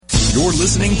You're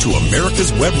listening to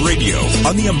America's Web Radio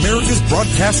on the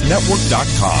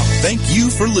AmericasBroadcastNetwork.com. Thank you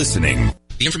for listening.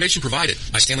 The information provided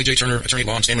by Stanley J. Turner, Attorney at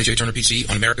Law, and Stanley J. Turner, PC,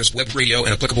 on America's Web Radio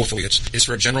and applicable affiliates is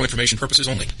for general information purposes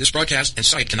only. This broadcast and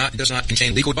site cannot and does not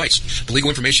contain legal advice. The legal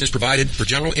information is provided for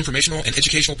general, informational, and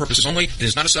educational purposes only and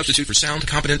is not a substitute for sound,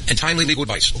 competent, and timely legal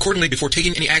advice. Accordingly, before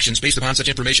taking any actions based upon such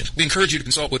information, we encourage you to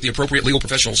consult with the appropriate legal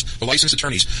professionals or licensed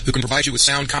attorneys who can provide you with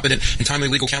sound, competent, and timely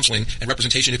legal counseling and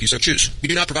representation if you so choose. We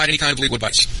do not provide any kind of legal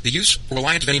advice. The use or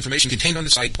reliance of any information contained on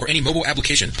the site or any mobile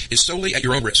application is solely at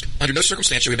your own risk. Under no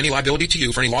circumstance shall we have any liability to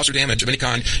you for any loss or damage of any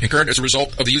kind incurred as a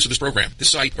result of the use of this program, this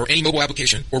site, or any mobile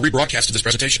application or rebroadcast of this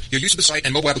presentation. Your use of the site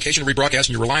and mobile application or rebroadcast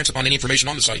and your reliance upon any information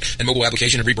on the site and mobile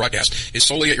application and rebroadcast is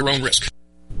solely at your own risk.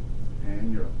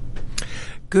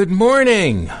 Good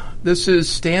morning. This is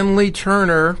Stanley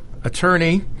Turner,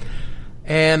 attorney,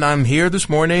 and I'm here this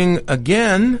morning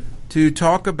again to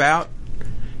talk about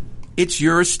It's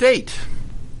Your Estate.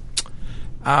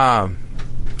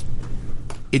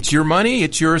 It's your money,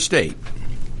 it's your estate.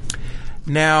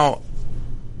 Now,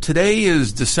 today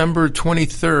is December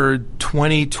 23rd,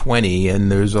 2020,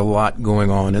 and there's a lot going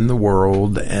on in the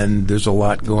world, and there's a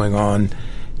lot going on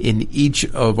in each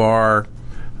of our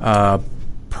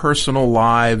personal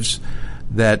lives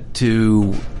that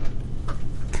to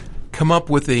come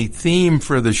up with a theme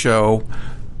for the show,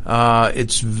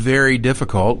 it's very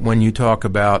difficult when you talk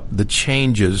about the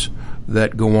changes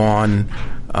that go on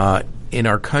in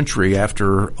our country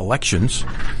after elections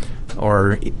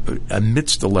or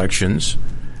amidst elections.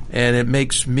 And it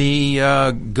makes me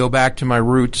go back to my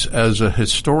roots as a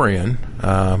historian.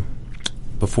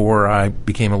 Before I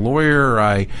became a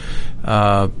lawyer,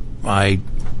 I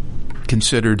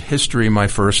considered history my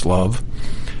first love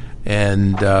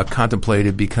and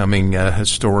contemplated becoming a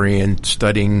historian,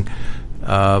 studying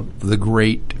the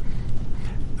great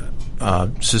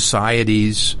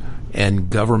societies and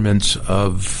governments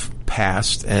of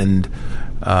past and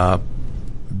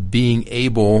being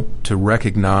able to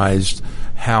recognize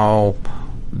how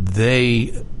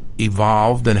they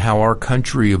evolved and how our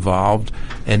country evolved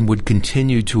and would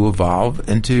continue to evolve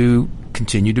and to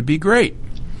continue to be great.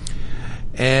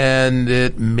 And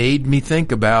it made me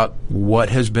think about what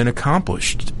has been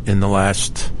accomplished in the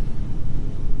last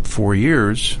 4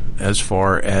 years as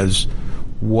far as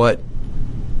what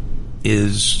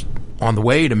is on the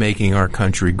way to making our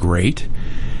country great.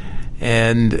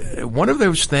 And one of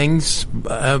those things,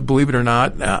 believe it or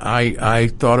not,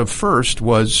 I thought of first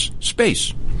was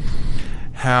space.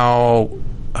 How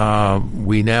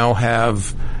we now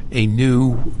have a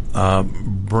new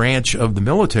branch of the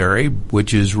military,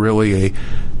 which is really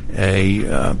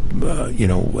a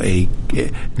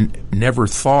never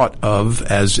thought of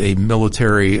as a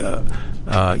military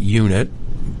unit,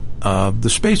 the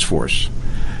Space Force.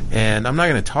 And I'm not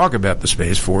going to talk about the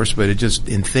Space Force, but it just,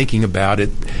 in thinking about it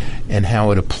and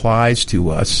how it applies to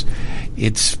us,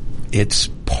 it's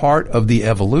part of the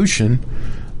evolution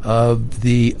of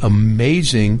the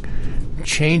amazing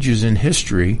changes in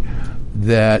history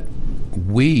that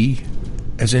we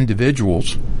as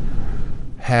individuals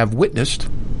have witnessed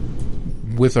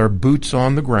with our boots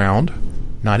on the ground,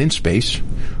 not in space,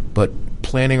 but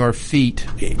planting our feet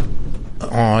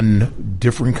on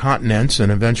different continents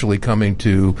and eventually coming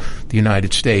to the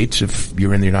United States, if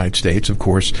you're in the United States, of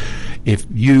course. If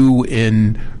you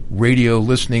in radio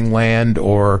listening land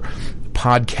or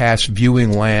podcast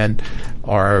viewing land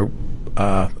are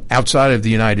outside of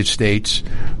the United States,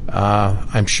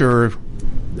 I'm sure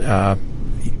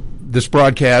this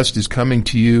broadcast is coming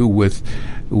to you with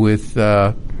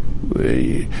the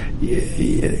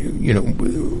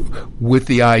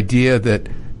idea that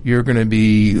you're going to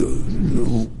be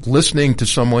listening to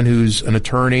someone who's an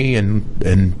attorney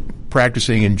and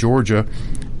practicing in Georgia,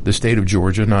 the state of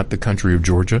Georgia, not the country of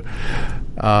Georgia,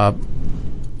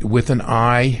 with an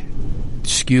eye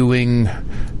skewing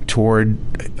toward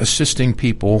assisting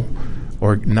people,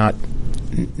 or not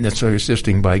necessarily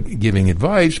assisting by giving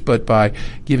advice, but by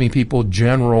giving people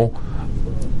general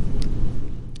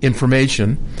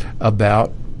information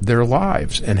about their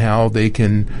lives and how they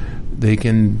can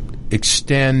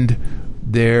extend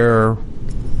their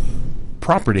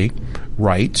property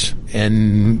rights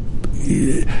and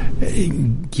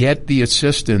get the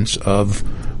assistance of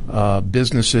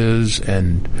businesses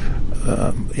and,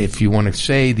 if you want to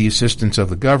say, the assistance of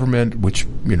the government, which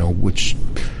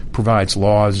provides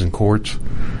laws and courts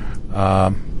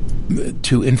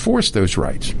to enforce those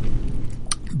rights.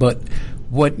 But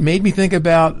what made me think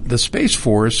about the Space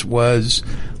Force was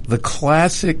the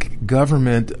classic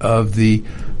government of the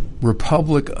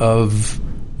Republic of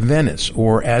Venice,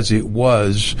 or as it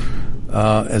was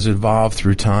as it evolved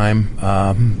through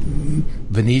time.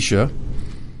 Venetia,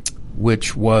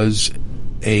 which was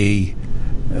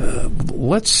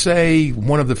let's say,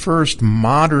 one of the first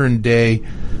modern-day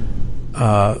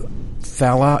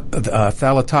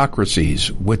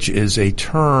thalattocracies, which is a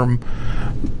term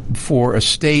for a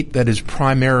state that is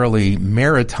primarily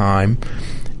maritime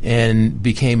and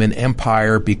became an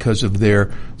empire because of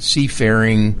their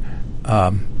seafaring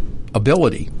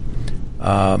ability.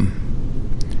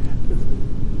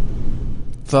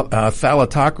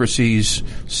 Thalattocracies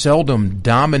seldom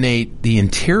dominate the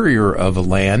interior of a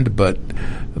land, but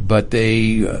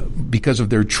they, because of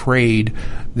their trade,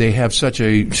 they have such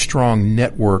a strong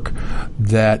network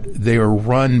that they are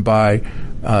run by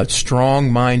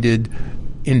strong-minded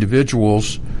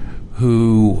individuals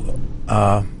who,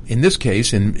 in this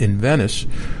case, in Venice,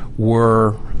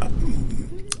 were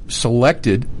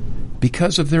selected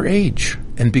because of their age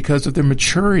and because of their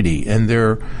maturity and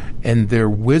their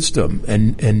wisdom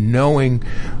and knowing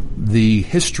the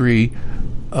history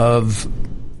of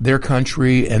their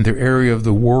country and their area of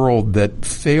the world that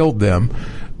failed them,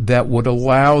 that would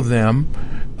allow them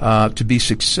to be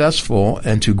successful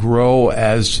and to grow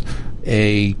as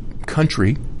a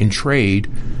country in trade,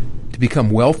 to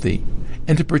become wealthy,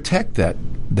 and to protect that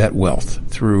wealth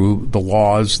through the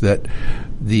laws that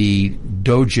the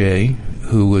Doge,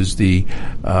 who was the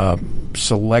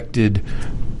selected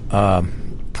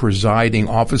presiding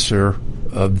officer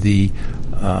of the,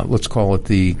 let's call it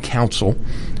the Council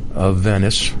of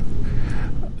Venice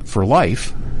for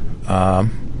life,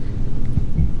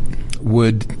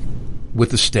 would,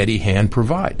 with a steady hand,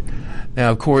 provide.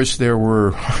 Now, of course, there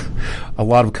were a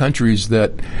lot of countries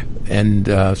that, and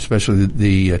especially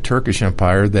the Turkish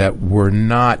Empire, that were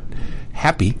not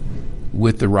happy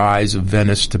with the rise of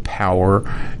Venice to power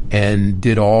and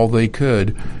did all they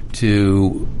could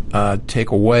to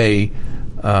take away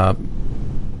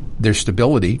their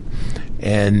stability.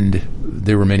 And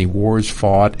there were many wars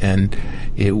fought, and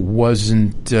it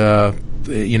wasn't,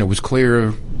 it was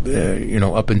clear,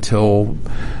 up until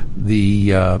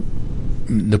the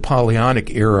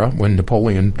Napoleonic era, when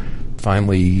Napoleon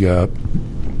finally,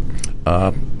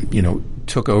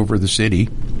 took over the city,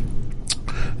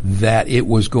 that it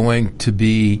was going to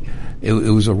be, it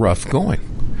was a rough going.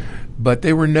 But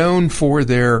they were known for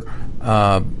their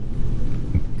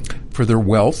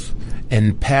wealth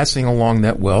and passing along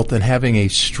that wealth and having a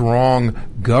strong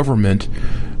government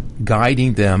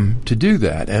guiding them to do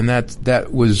that. And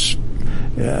that was,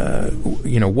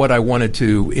 what I wanted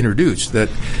to introduce, that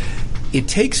it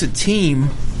takes a team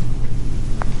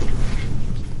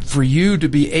for you to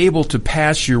be able to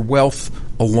pass your wealth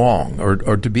along,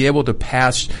 or to be able to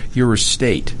pass your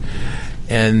estate.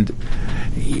 And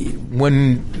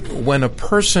when a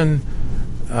person,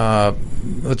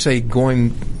 let's say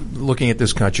looking at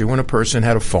this country, when a person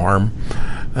had a farm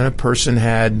and a person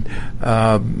had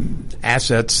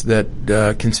assets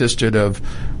that consisted of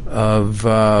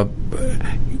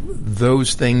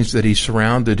those things that he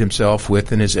surrounded himself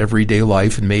with in his everyday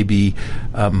life, and maybe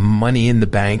money in the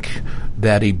bank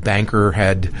that a banker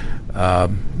had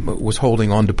was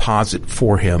holding on deposit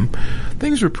for him,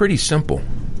 things were pretty simple.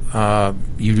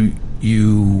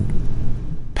 You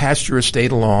passed your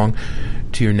estate along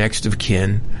to your next of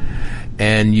kin,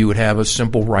 and you would have a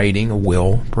simple writing, a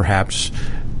will, perhaps,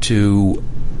 to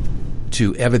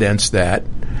evidence that.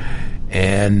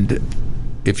 And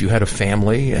if you had a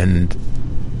family and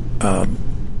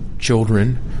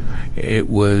children, it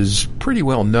was pretty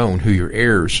well known who your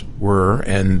heirs were,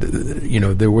 and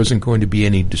there wasn't going to be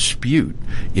any dispute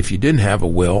if you didn't have a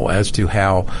will as to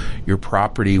how your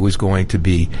property was going to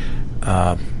be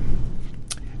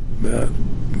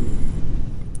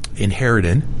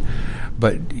inherited.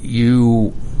 But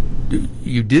you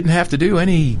didn't have to do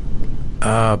any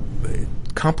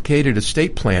complicated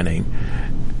estate planning.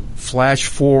 Flash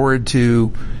forward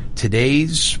to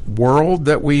today's world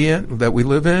that we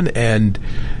live in, and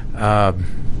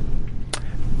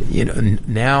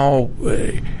now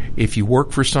if you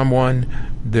work for someone,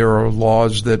 there are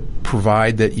laws that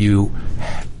provide that you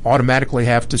automatically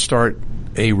have to start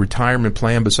a retirement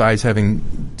plan besides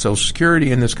having Social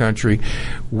Security in this country,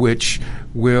 which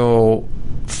will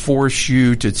force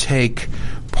you to take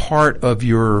part of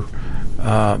your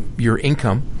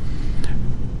income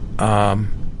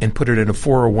and put it in a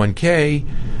 401k.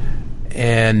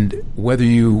 And whether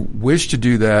you wish to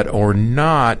do that or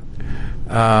not,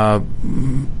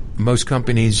 most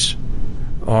companies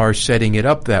are setting it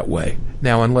up that way.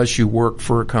 Now, unless you work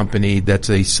for a company that's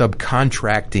a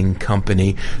subcontracting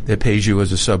company that pays you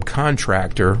as a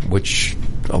subcontractor, which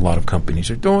a lot of companies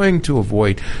are doing to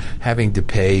avoid having to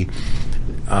pay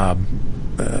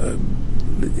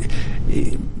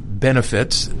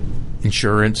benefits,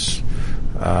 insurance,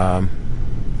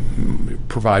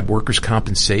 provide workers'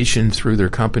 compensation through their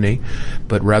company,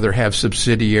 but rather have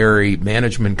subsidiary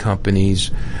management companies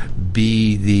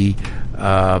be the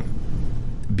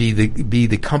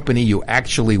company you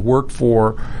actually work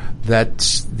for.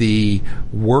 That's the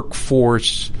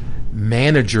workforce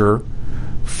manager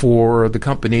for the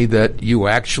company that you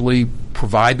actually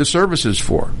provide the services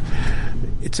for.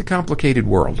 It's a complicated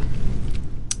world.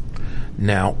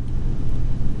 Now,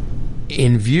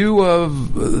 in view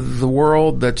of the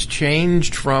world that's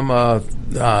changed from a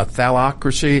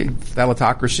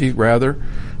thalattocracy, rather,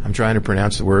 I'm trying to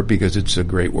pronounce the word because it's a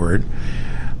great word.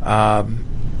 I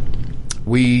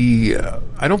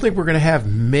don't think we're going to have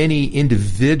many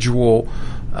individual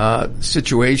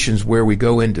situations where we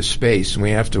go into space and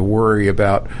we have to worry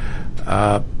about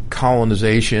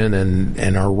colonization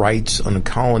and our rights on the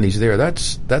colonies there.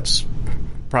 That's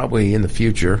probably in the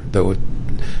future, though it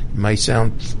might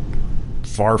sound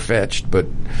far-fetched, but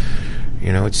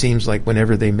it seems like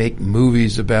whenever they make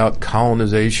movies about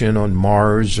colonization on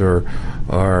Mars or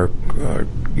that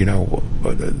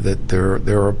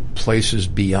there are places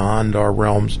beyond our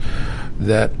realms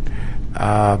that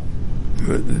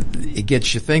it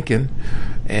gets you thinking,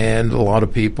 and a lot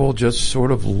of people just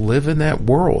sort of live in that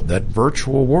world, that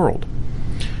virtual world.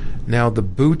 Now, the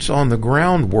boots on the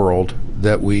ground world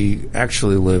that we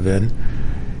actually live in,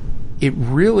 it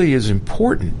really is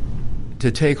important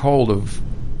to take hold of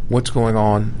what's going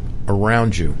on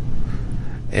around you.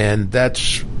 And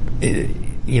that's,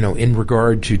 in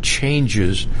regard to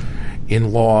changes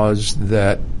in laws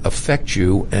that affect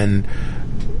you and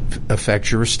affect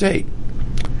your estate.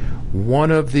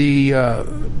 One of the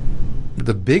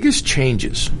biggest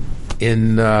changes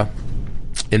in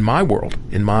my world,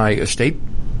 in my estate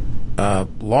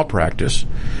law practice,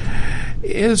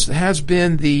 has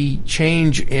been the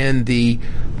change in the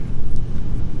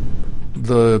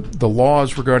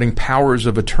laws regarding powers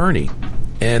of attorney.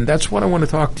 And that's what I want to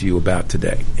talk to you about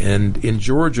today. And in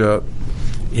Georgia,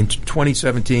 in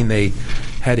 2017, they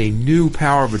had a new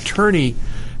Power of Attorney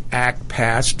Act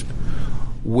passed,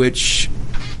 which,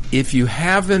 if you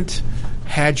haven't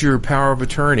had your power of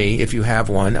attorney, if you have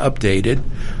one, updated,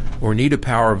 or need a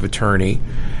power of attorney,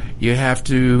 you have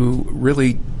to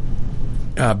really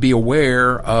be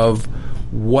aware of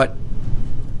what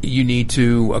you need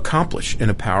to accomplish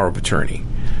in a power of attorney.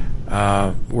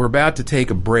 We're about to take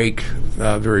a break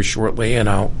very shortly, and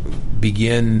I'll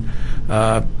begin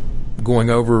going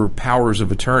over powers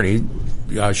of attorney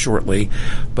shortly.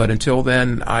 But until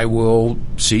then, I will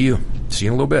see you in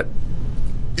a little bit.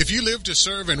 If you live to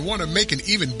serve and want to make an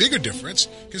even bigger difference,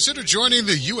 consider joining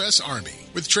the U.S. Army.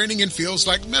 With training in fields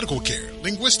like medical care,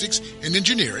 linguistics, and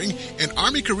engineering, an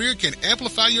Army career can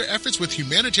amplify your efforts with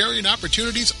humanitarian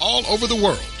opportunities all over the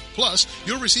world. Plus,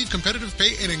 you'll receive competitive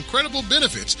pay and incredible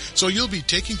benefits, so you'll be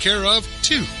taken care of,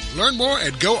 too. Learn more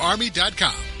at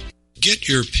GoArmy.com. Get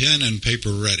your pen and paper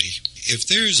ready. If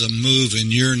there's a move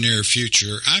in your near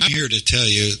future, I'm here to tell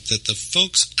you that the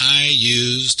folks I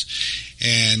used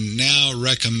and now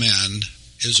recommend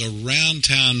is Around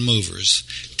Town Movers.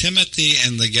 Timothy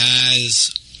and the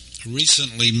guys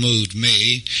recently moved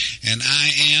me, and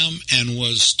I am and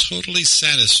was totally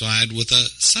satisfied with a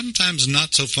sometimes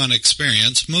not so fun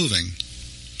experience moving.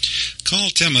 Call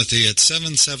Timothy at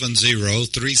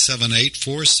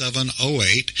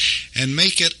 770-378-4708 and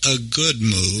make it a good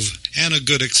move and a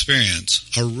good experience.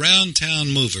 Around Town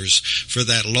Movers for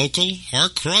that local or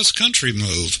cross-country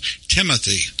move.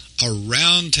 Timothy,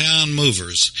 Around Town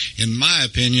Movers, in my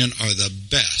opinion, are the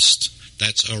best.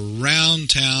 That's Around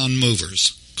Town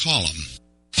Movers. Call them.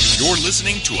 You're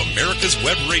listening to America's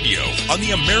Web Radio on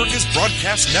the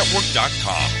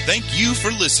AmericasBroadcastNetwork.com. Thank you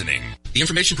for listening. The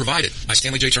information provided by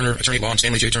Stanley J. Turner, Attorney at Law, and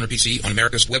Stanley J. Turner, PC, on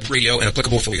America's Web Radio and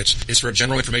applicable affiliates is for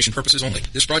general information purposes only.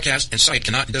 This broadcast and site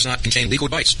cannot and does not contain legal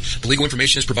advice. The legal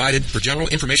information is provided for general,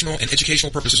 informational, and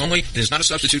educational purposes only and is not a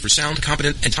substitute for sound,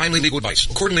 competent, and timely legal advice.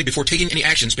 Accordingly, before taking any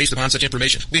actions based upon such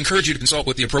information, we encourage you to consult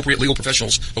with the appropriate legal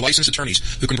professionals or licensed attorneys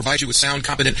who can provide you with sound,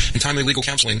 competent, and timely legal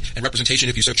counseling and representation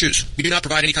if you so choose. We do not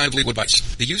provide any kind of legal advice.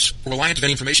 The use or reliance of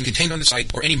any information contained on the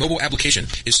site or any mobile application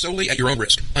is solely at your own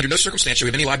risk. Under no circumstance shall we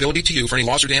have any liability to you for any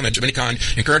loss or damage of any kind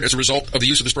incurred as a result of the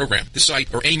use of this program, this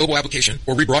site, or any mobile application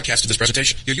or rebroadcast of this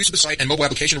presentation. Your use of the site and mobile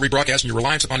application or rebroadcast and your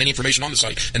reliance upon any information on the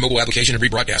site and mobile application and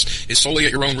rebroadcast is solely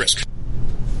at your own risk.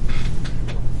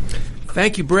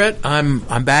 Thank you, Brett.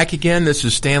 I'm back again. This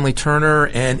is Stanley Turner,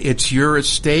 and it's your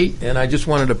estate. And I just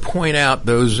wanted to point out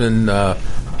those in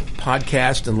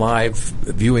podcast and live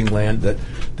viewing land that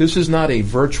this is not a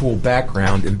virtual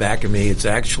background in back of me. It's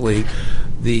actually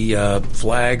the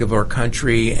flag of our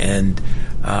country, and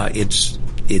It's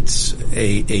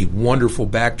a wonderful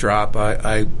backdrop.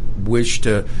 I wish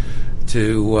to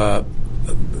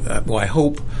I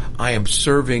hope I am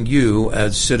serving you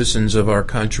as citizens of our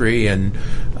country and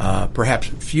perhaps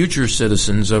future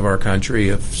citizens of our country,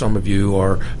 if some of you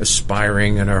are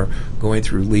aspiring and are going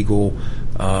through legal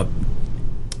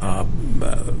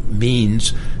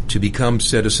means to become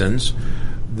citizens,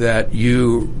 that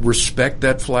you respect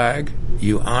that flag,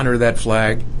 you honor that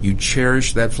flag, you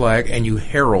cherish that flag, and you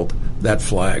herald that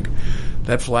flag.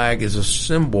 That flag is a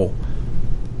symbol,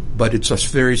 but it's a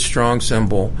very strong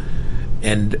symbol.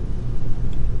 And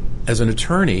as an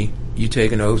attorney, you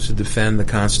take an oath to defend the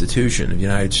Constitution of the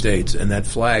United States, and that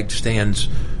flag stands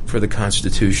for the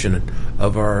Constitution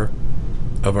of our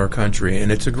country,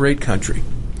 and it's a great country.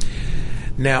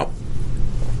 Now,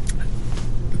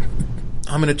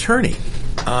 I'm an attorney.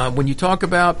 When you talk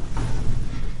about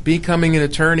becoming an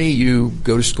attorney, you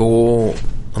go to school,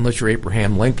 unless you're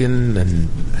Abraham Lincoln and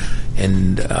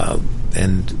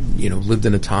lived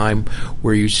in a time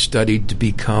where you studied to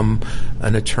become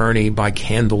an attorney by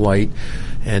candlelight,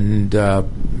 and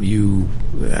you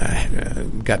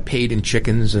got paid in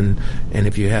chickens, and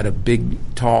if you had a big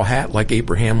tall hat like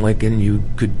Abraham Lincoln, you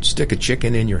could stick a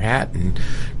chicken in your hat and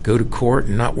go to court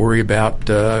and not worry about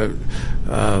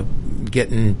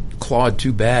getting clawed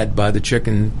too bad by the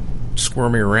chicken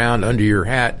squirming around under your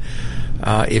hat.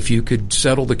 If you could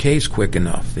settle the case quick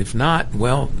enough. If not,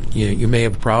 well, you may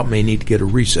have a problem, may need to get a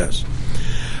recess.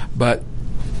 But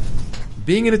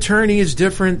being an attorney is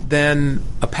different than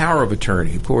a power of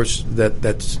attorney. Of course,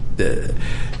 that's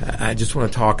I just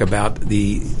want to talk about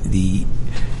the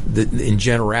in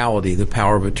generality, the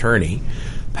power of attorney.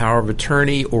 Power of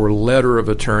attorney, or letter of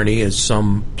attorney, as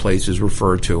some places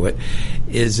refer to it,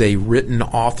 is a written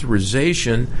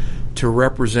authorization to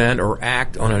represent or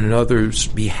act on another's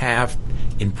behalf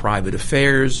in private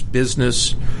affairs,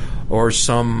 business, or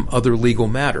some other legal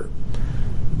matter.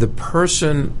 The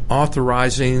person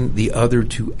authorizing the other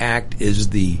to act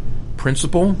is the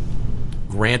principal,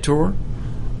 grantor,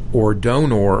 or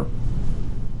donor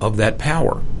of that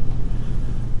power.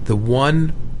 The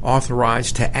one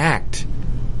authorized to act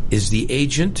is the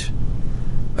agent,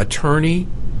 attorney,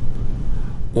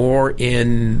 or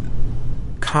in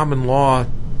common law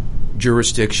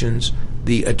jurisdictions,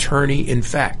 the attorney in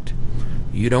fact.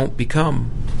 You don't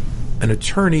become an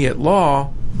attorney at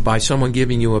law by someone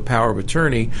giving you a power of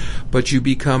attorney, but you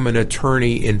become an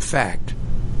attorney in fact.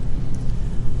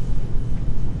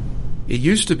 It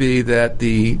used to be that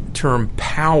the term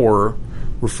power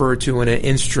referred to an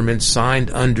instrument signed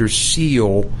under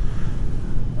seal,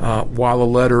 while a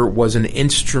letter was an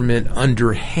instrument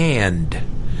underhand,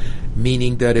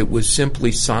 meaning that it was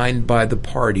simply signed by the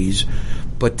parties.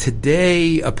 But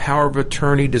today, a power of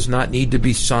attorney does not need to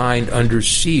be signed under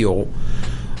seal,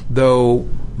 though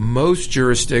most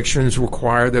jurisdictions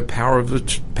require that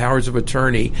powers of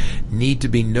attorney need to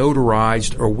be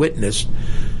notarized or witnessed,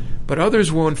 but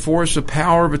others will enforce a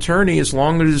power of attorney as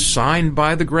long as it is signed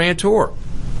by the grantor.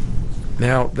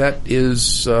 Now, that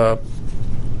is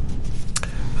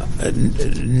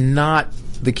not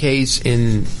the case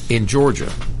in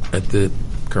Georgia at the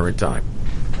current time.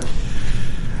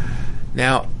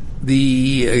 Now,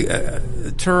 the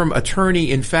term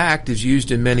attorney in fact is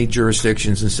used in many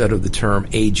jurisdictions instead of the term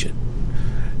agent.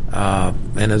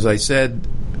 And as I said,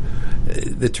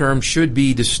 the term should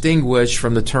be distinguished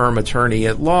from the term attorney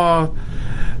at law.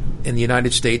 In the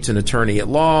United States, an attorney at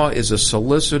law is a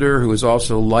solicitor who is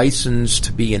also licensed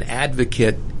to be an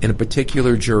advocate in a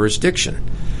particular jurisdiction.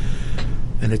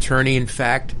 An attorney, in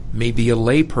fact, may be a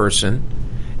layperson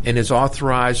and is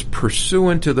authorized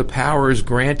pursuant to the powers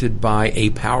granted by a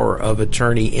power of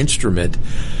attorney instrument,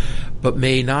 but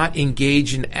may not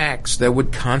engage in acts that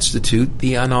would constitute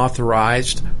the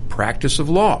unauthorized practice of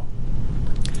law.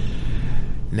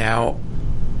 Now,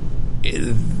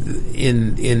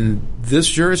 in this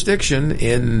jurisdiction,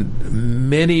 in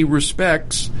many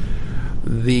respects,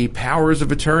 the powers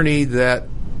of attorney that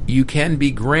you can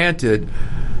be granted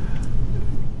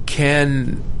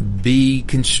can be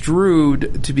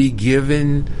construed to be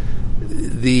given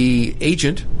the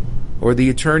agent or the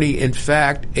attorney, in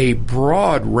fact, a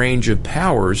broad range of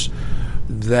powers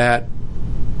that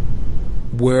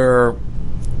were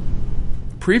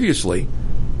previously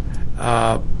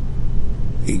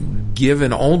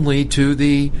given only to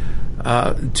the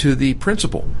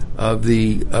principal of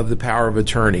the power of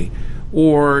attorney,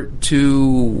 or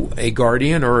to a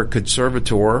guardian or a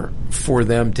conservator for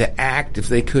them to act if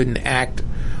they couldn't act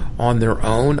on their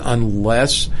own,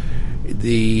 unless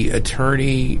the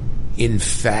attorney in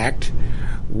fact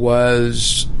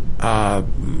was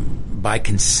by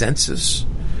consensus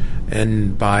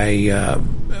and by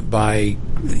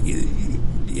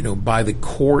the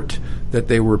court that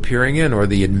they were appearing in, or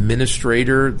the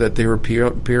administrator that they were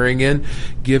appearing in,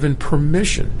 given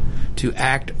permission to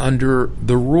act under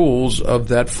the rules of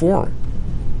that forum.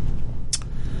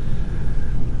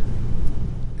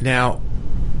 Now,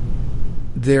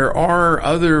 there are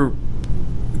other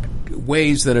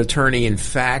ways that attorney in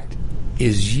fact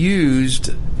is used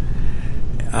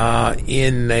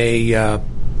in a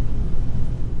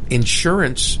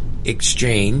insurance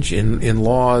exchange. In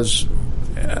laws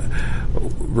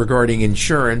regarding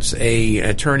insurance, a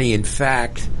attorney in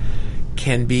fact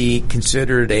can be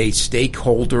considered a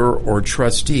stakeholder or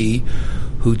trustee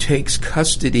who takes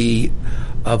custody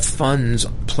of funds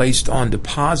placed on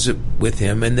deposit with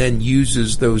him and then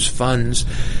uses those funds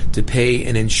to pay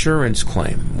an insurance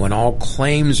claim. When all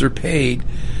claims are paid,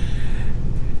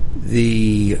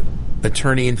 the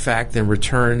attorney in fact then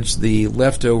returns the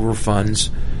leftover funds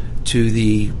to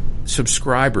the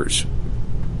subscribers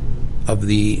of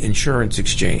the insurance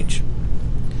exchange.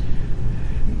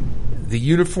 The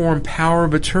Uniform Power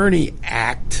of Attorney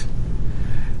Act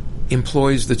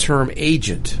employs the term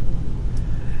agent.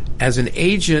 As an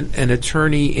agent, an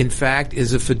attorney, in fact,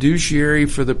 is a fiduciary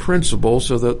for the principal,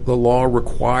 so that the law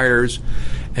requires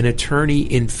an attorney,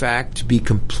 in fact, to be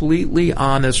completely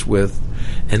honest with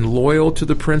and loyal to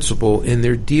the principal in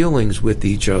their dealings with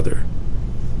each other.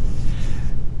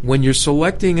 When you're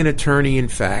selecting an attorney, in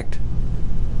fact,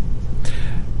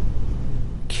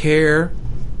 care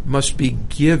must be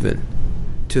given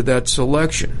to that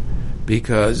selection,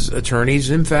 because attorneys,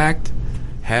 in fact,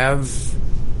 have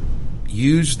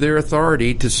used their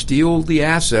authority to steal the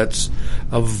assets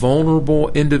of vulnerable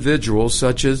individuals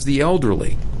such as the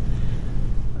elderly.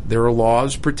 There are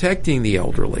laws protecting the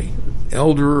elderly.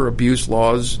 Elder abuse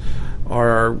laws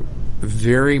are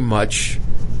very much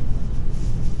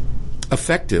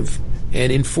effective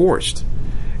and enforced,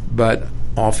 but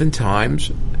oftentimes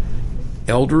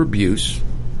elder abuse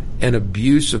and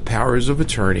abuse of powers of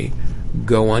attorney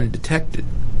go undetected.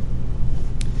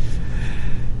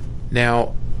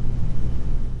 Now,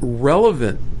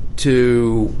 relevant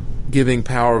to giving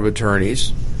power of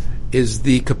attorneys is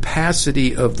the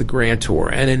capacity of the grantor,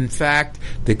 and in fact,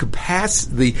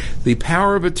 the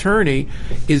power of attorney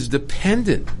is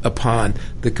dependent upon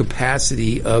the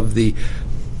capacity of the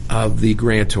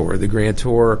grantor. The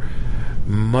grantor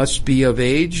must be of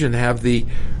age and have the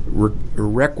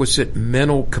requisite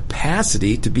mental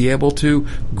capacity to be able to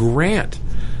grant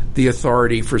the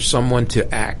authority for someone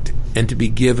to act and to be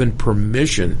given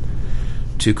permission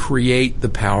to create the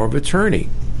power of attorney.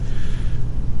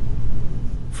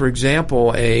 For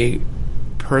example, a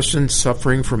person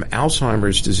suffering from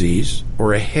Alzheimer's disease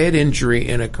or a head injury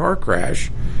in a car crash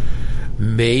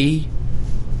may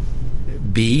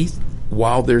be,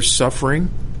 while they're suffering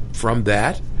from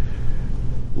that,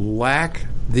 lack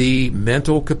the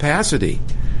mental capacity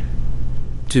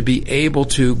to be able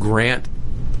to grant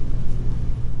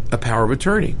a power of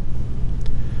attorney.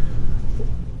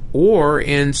 Or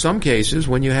in some cases,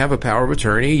 when you have a power of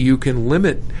attorney, you can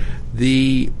limit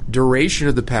the duration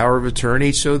of the power of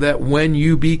attorney so that when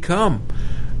you become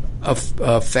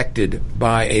affected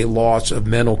by a loss of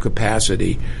mental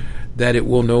capacity, that it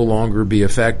will no longer be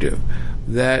effective.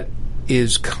 That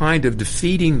is kind of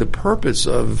defeating the purpose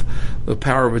of the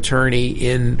power of attorney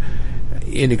in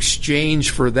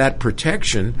exchange for that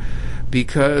protection,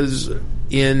 because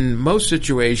in most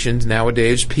situations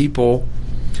nowadays, people,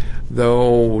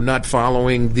 though not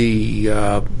following the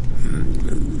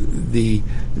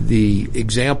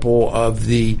example of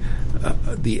the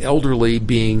elderly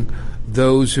being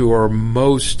those who are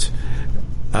most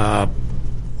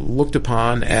looked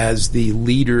upon as the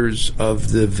leaders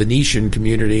of the Venetian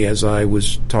community, as I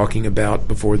was talking about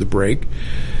before the break,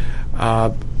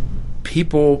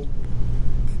 people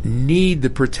need the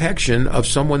protection of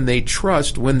someone they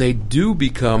trust when they do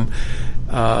become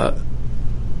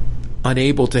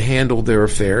unable to handle their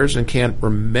affairs and can't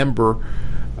remember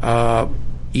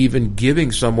even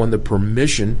giving someone the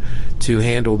permission to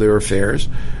handle their affairs,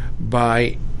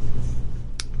 by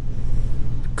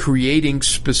creating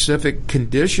specific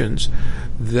conditions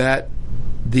that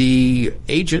the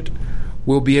agent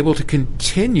will be able to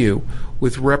continue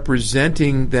with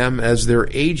representing them as their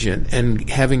agent and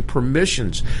having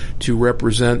permissions to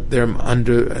represent them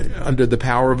under the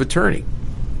power of attorney.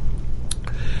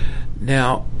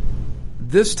 Now,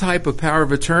 this type of power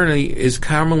of attorney is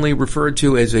commonly referred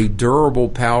to as a durable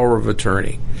power of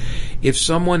attorney. If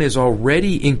someone is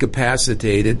already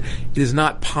incapacitated, it is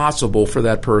not possible for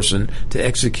that person to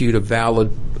execute a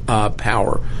valid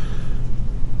power.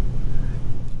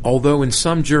 Although in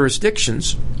some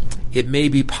jurisdictions, it may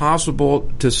be possible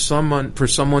for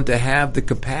someone to have the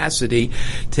capacity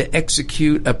to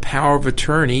execute a power of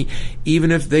attorney,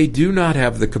 even if they do not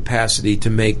have the capacity to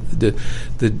make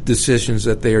the decisions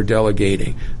that they are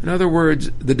delegating. In other words,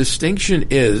 the distinction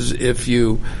is, if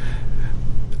you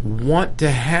want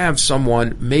to have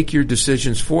someone make your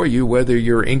decisions for you, whether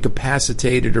you're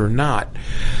incapacitated or not,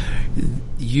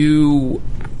 you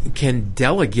can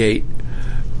delegate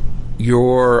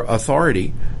your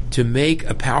authority to make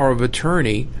a power of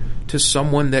attorney to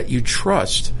someone that you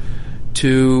trust,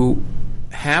 to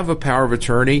have a power of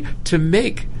attorney to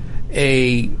make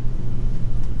a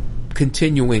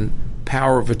continuing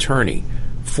power of attorney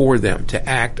for them to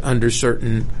act under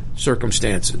certain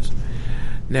circumstances.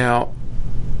 Now,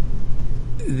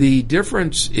 the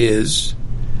difference is,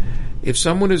 if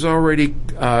someone is already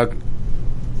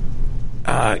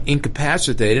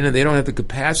incapacitated and they don't have the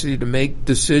capacity to make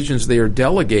decisions they are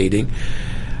delegating,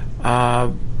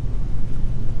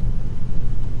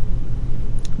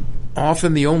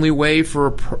 often the only way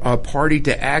for a party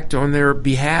to act on their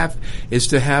behalf is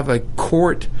to have a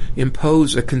court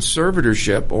impose a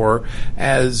conservatorship, or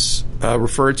as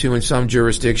referred to in some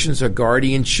jurisdictions, a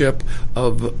guardianship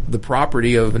of the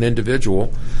property of an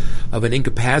individual, of an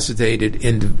incapacitated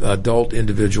adult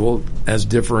individual, as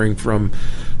differing from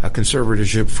a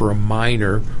conservatorship for a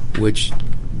minor, which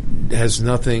has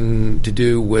nothing to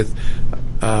do with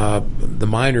the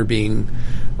minor being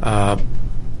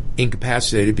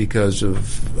incapacitated because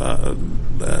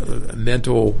of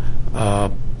mental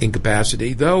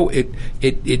incapacity, though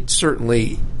it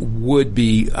certainly would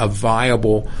be a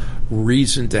viable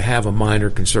reason to have a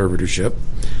minor conservatorship.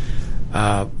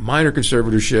 Minor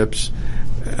conservatorships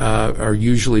are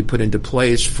usually put into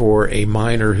place for a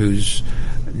minor who's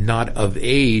not of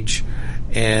age,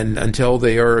 and until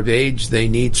they are of age, they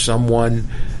need someone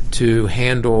to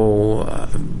handle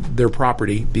their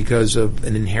property because of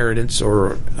an inheritance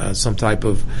or some type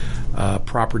of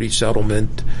property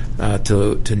settlement,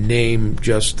 to name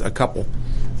just a couple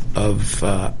of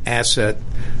asset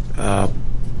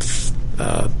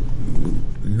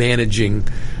managing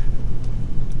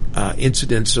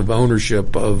incidents of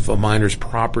ownership of a minor's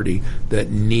property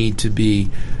that need to be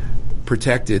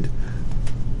protected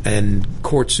and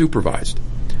court supervised.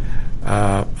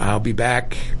 I'll be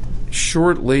back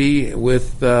shortly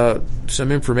with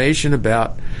some information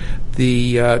about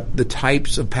the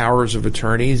types of powers of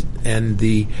attorneys and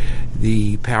the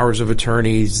powers of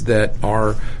attorneys that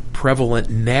are prevalent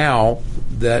now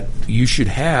that you should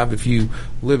have if you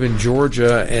live in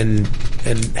Georgia and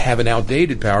have an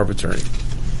outdated power of attorney.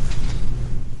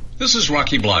 This is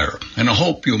Rocky Blyer, and I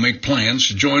hope you'll make plans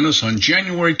to join us on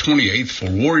January 28th for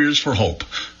Warriors for Hope.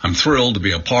 I'm thrilled to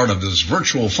be a part of this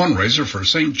virtual fundraiser for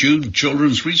St. Jude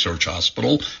Children's Research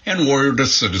Hospital and Warrior to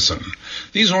Citizen.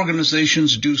 These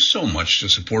organizations do so much to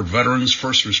support veterans,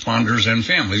 first responders, and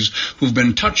families who've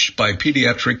been touched by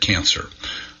pediatric cancer.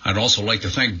 I'd also like to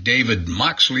thank David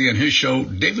Moxley and his show,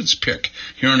 David's Pick,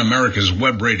 here on America's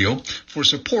Web Radio for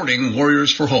supporting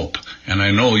Warriors for Hope. And I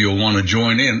know you'll want to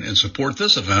join in and support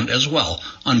this event as well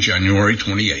on January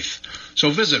 28th.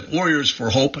 So visit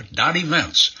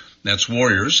warriorsforhope.events. That's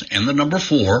Warriors and the number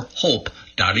 4,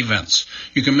 Hope.events.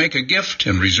 You can make a gift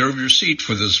and reserve your seat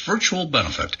for this virtual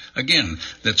benefit. Again,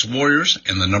 that's Warriors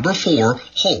and the number 4,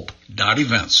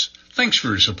 Hope.events. Thanks for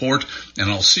your support, and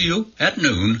I'll see you at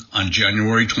noon on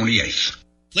January 28th.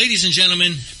 Ladies and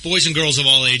gentlemen, boys and girls of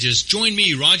all ages, join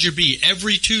me, Roger B.,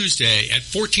 every Tuesday at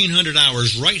 1400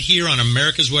 hours right here on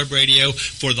America's Web Radio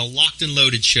for the Locked and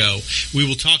Loaded Show. We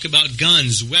will talk about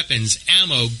guns, weapons,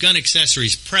 ammo, gun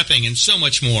accessories, prepping, and so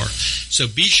much more. So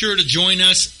be sure to join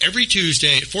us every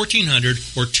Tuesday at 1400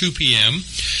 or 2 p.m.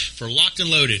 for Locked and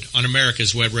Loaded on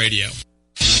America's Web Radio.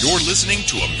 You're listening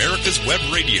to America's Web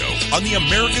Radio on the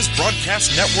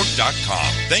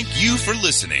AmericasBroadcastNetwork.com. Thank you for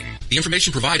listening. The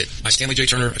information provided by Stanley J.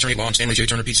 Turner, Attorney at Law, and Stanley J.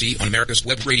 Turner, PC, on America's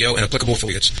Web Radio and applicable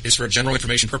affiliates is for general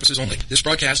information purposes only. This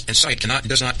broadcast and site cannot and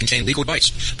does not contain legal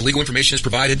advice. The legal information is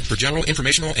provided for general,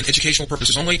 informational, and educational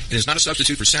purposes only and is not a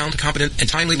substitute for sound, competent, and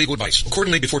timely legal advice.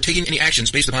 Accordingly, before taking any actions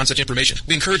based upon such information,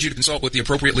 we encourage you to consult with the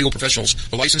appropriate legal professionals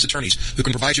or licensed attorneys who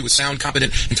can provide you with sound,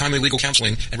 competent, and timely legal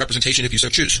counseling and representation if you so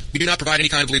choose. We do not provide any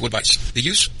kind of legal advice. The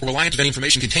use or reliance of any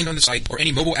information contained on the site or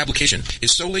any mobile application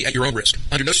is solely at your own risk.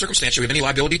 Under no circumstance shall we have any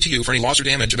liability to you for any loss or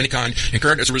damage of any kind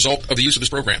incurred as a result of the use of this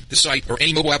program, this site, or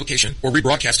any mobile application or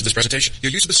rebroadcast of this presentation.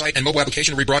 Your use of the site and mobile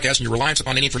application or rebroadcast and your reliance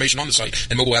upon any information on the site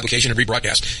and mobile application and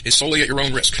rebroadcast is solely at your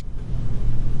own risk.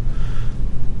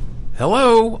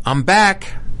 Hello, I'm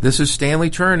back. This is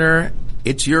Stanley Turner.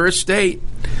 It's your estate.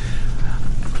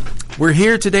 We're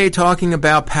here today talking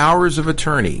about powers of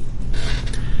attorney.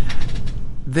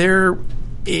 There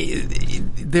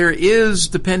there is,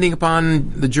 depending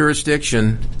upon the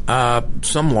jurisdiction,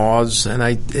 some laws, and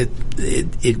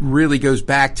it really goes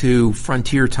back to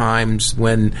frontier times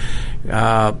when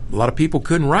a lot of people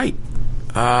couldn't write.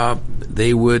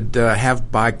 They would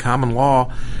have, by common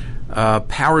law,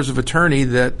 powers of attorney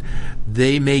that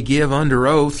they may give under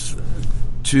oath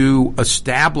to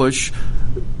establish,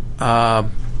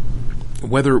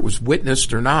 whether it was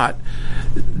witnessed or not,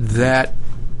 that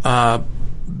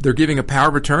they're giving a power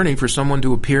of attorney for someone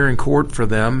to appear in court for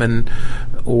them, and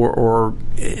or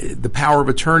the power of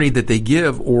attorney that they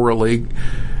give orally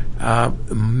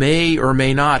may or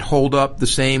may not hold up the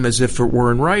same as if it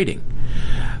were in writing.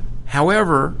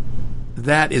 However,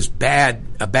 that is a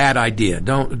bad idea.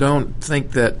 Don't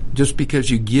think that just because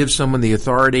you give someone the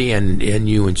authority and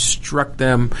you instruct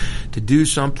them to do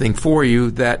something for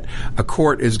you, that a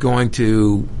court is going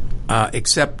to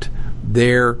accept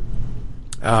their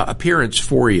appearance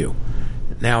for you.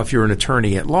 Now, if you're an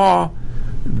attorney at law,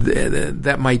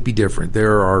 that might be different.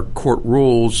 There are court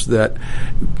rules that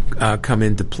come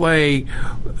into play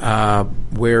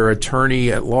where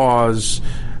attorney at laws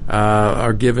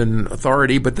are given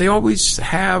authority, but they always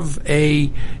have a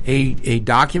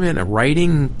document, a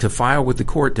writing to file with the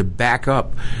court to back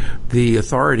up the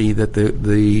authority that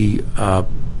the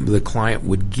client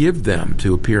would give them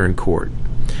to appear in court.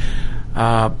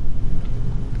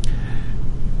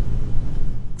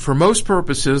 For most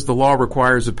purposes, the law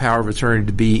requires a power of attorney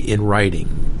to be in writing.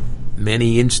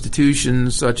 Many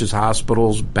institutions, such as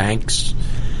hospitals, banks,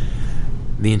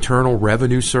 the Internal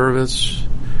Revenue Service,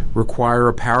 require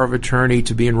a power of attorney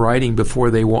to be in writing before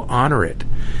they will honor it.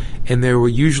 And they will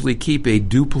usually keep a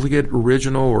duplicate,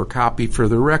 original, or copy for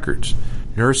their records.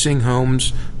 Nursing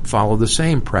homes follow the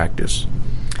same practice.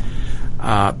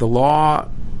 The law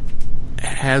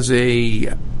has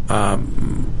a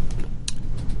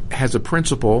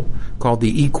principle called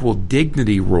the equal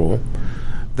dignity rule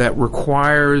that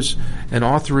requires an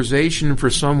authorization for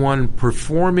someone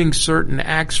performing certain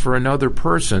acts for another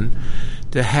person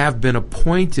to have been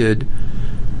appointed,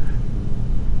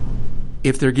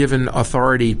 if they're given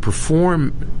authority to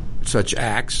perform such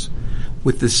acts,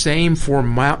 with the same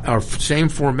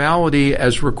formality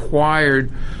as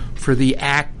required for the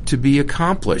act to be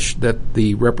accomplished that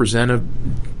the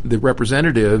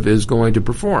representative is going to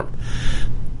perform.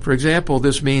 For example,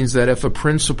 this means that if a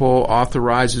principal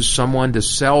authorizes someone to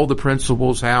sell the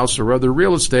principal's house or other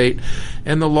real estate,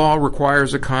 and the law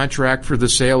requires a contract for the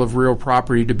sale of real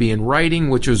property to be in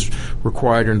writing, which is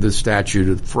required under the statute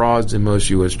of frauds in most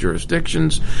U.S.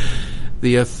 jurisdictions,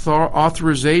 the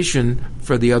authorization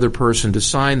for the other person to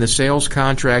sign the sales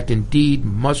contract and deed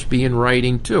must be in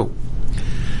writing too.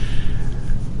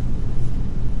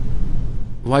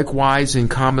 Likewise, in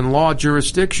common law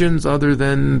jurisdictions other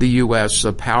than the U.S.,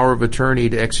 a power of attorney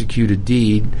to execute a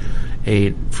deed,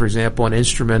 for example, an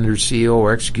instrument or seal,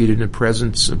 or executed in the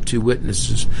presence of two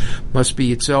witnesses, must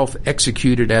be itself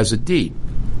executed as a deed.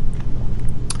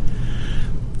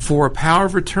 For a power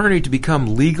of attorney to become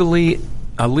a legally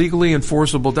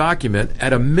enforceable document,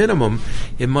 at a minimum,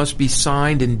 it must be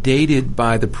signed and dated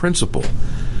by the principal.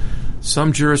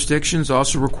 Some jurisdictions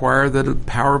also require that a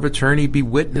power of attorney be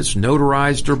witnessed,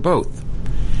 notarized, or both.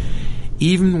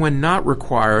 Even when not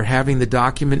required, having the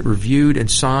document reviewed and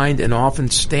signed and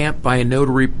often stamped by a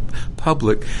notary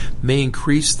public may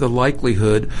increase the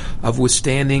likelihood of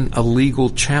withstanding a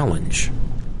legal challenge.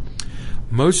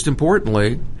 Most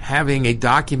importantly, having a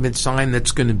document signed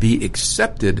that's going to be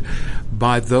accepted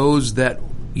by those that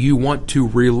you want to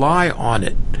rely on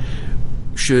it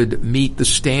should meet the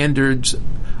standards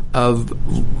of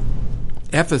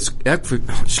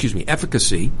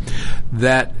efficacy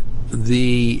that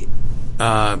the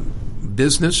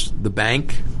business, the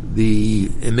bank,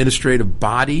 the administrative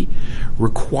body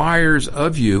requires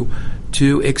of you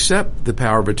to accept the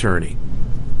power of attorney.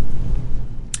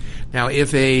 Now,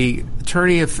 if a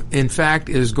attorney, in fact,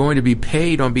 is going to be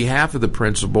paid on behalf of the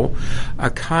principal, a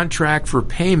contract for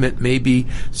payment may be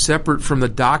separate from the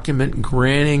document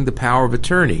granting the power of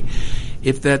attorney.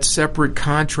 If that separate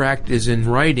contract is in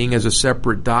writing as a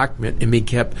separate document and be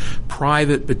kept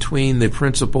private between the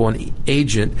principal and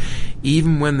agent,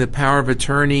 even when the power of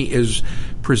attorney is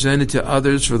presented to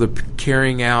others for the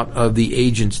carrying out of the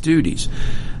agent's duties.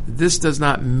 This does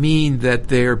not mean that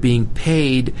they're being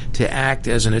paid to act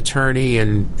as an attorney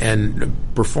and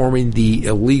performing the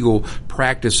illegal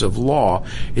practice of law.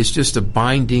 It's just a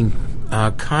binding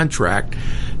contract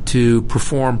to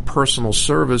perform personal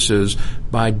services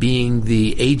by being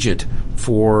the agent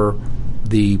for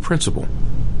the principal.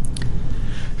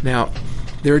 Now,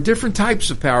 there are different types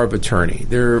of power of attorney.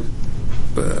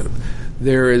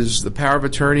 There is the power of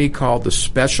attorney called the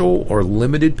special or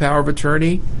limited power of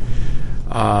attorney,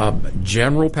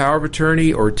 general power of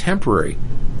attorney, or temporary.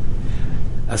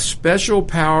 A special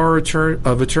power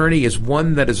of attorney is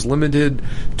one that is limited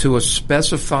to a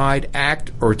specified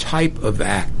act or type of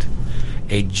act.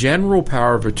 A general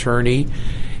power of attorney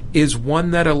is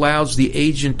one that allows the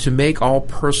agent to make all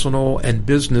personal and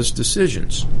business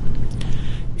decisions.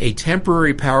 A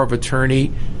temporary power of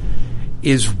attorney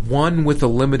is one with a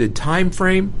limited time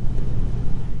frame.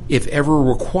 If ever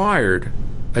required,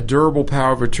 a durable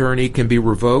power of attorney can be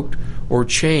revoked or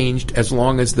changed as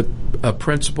long as the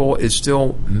principal is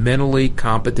still mentally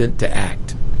competent to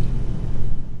act.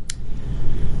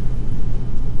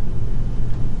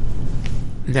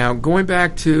 Now, going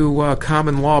back to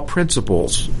common law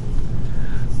principles,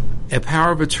 a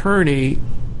power of attorney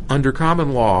under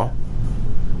common law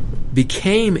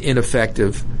became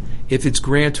ineffective if its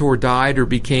grantor died or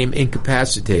became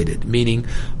incapacitated, meaning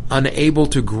unable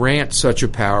to grant such a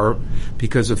power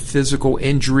because of physical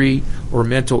injury or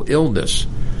mental illness.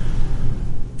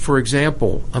 For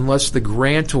example, unless the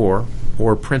grantor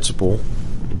or principal,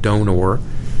 donor,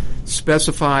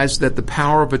 specifies that the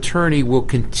power of attorney will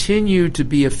continue to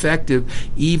be effective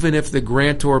even if the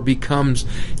grantor becomes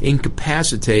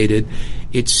incapacitated,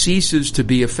 it ceases to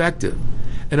be effective.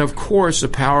 And of course, a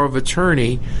power of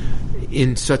attorney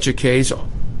in such a case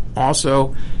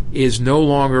also is no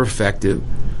longer effective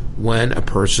when a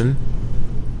person,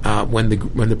 when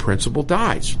the principal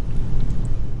dies.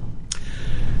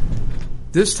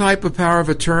 This type of power of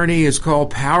attorney is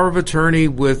called power of attorney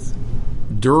with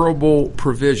durable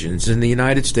provisions in the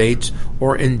United States,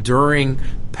 or enduring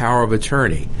power of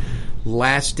attorney,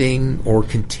 lasting or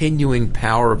continuing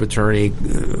power of attorney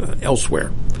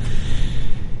elsewhere.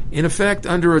 In effect,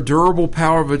 under a durable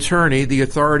power of attorney, the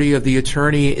authority of the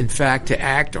attorney, in fact, to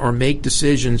act or make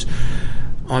decisions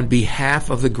on behalf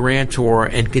of the grantor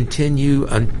and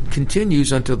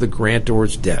continues until the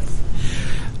grantor's death.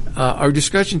 Our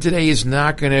discussion today is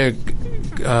not going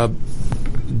to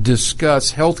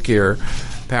discuss healthcare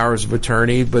powers of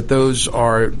attorney, but those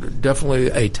are definitely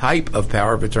a type of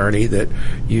power of attorney that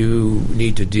you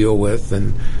need to deal with,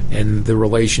 and the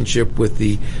relationship with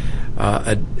the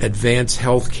advanced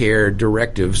healthcare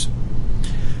directives,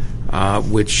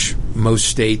 which most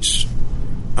states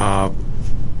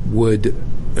would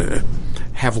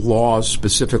have laws,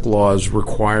 specific laws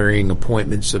requiring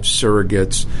appointments of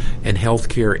surrogates and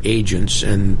healthcare agents,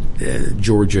 and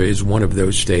Georgia is one of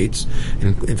those states.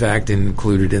 And in fact,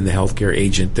 included in the healthcare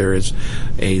agent, there is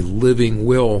a living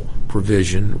will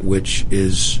provision, which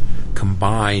is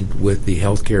combined with the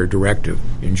healthcare directive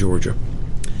in Georgia.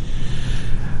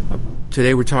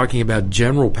 Today, we're talking about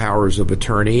general powers of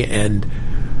attorney, and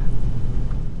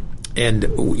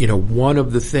you know, one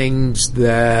of the things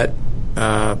that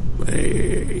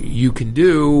you can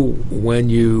do when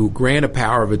you grant a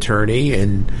power of attorney,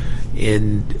 and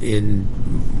in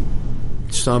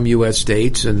some U.S.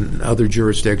 states and other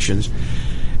jurisdictions,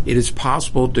 it is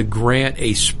possible to grant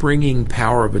a springing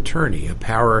power of attorney, a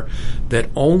power that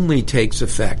only takes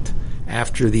effect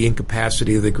after the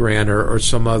incapacity of the grantor or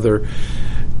some other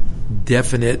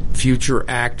definite future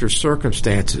act or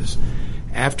circumstances.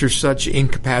 After such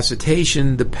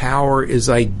incapacitation, the power is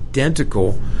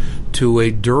identical to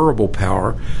a durable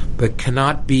power, but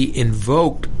cannot be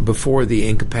invoked before the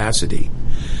incapacity.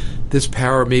 This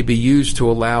power may be used to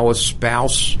allow a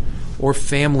spouse or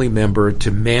family member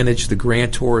to manage the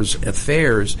grantor's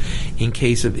affairs in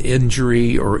case of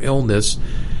injury or illness,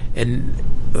 and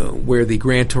where the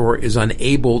grantor is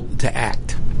unable to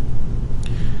act.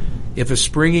 If a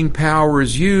springing power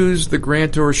is used, the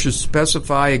grantor should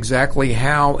specify exactly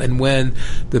how and when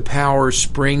the power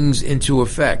springs into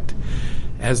effect.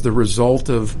 As the result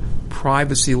of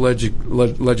privacy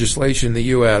legislation in the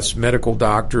U.S., medical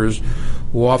doctors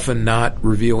will often not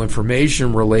reveal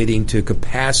information relating to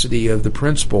capacity of the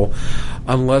principal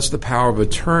unless the power of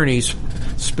attorney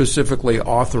specifically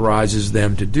authorizes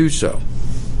them to do so.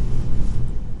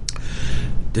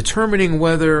 Determining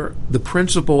whether the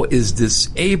principal is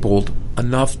disabled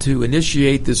enough to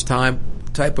initiate this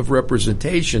type of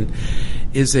representation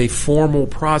is a formal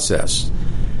process.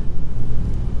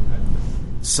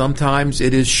 Sometimes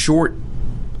it is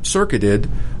short-circuited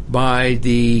by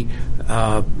the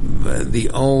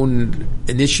own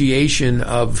initiation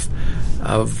of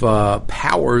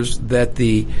powers that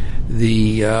the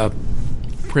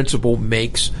principal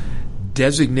makes,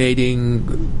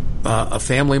 designating a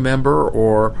family member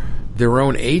or their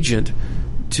own agent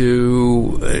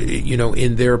to,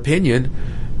 in their opinion,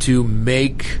 to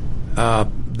make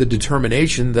the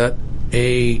determination that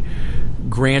a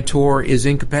grantor is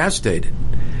incapacitated.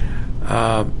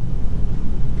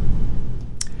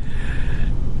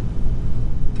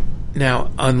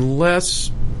 Now,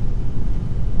 unless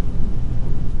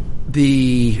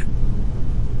you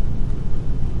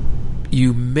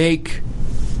make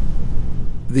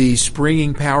the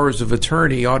springing powers of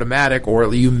attorney automatic,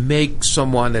 or you make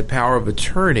someone a power of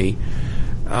attorney,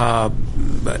 from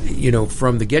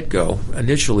the get-go,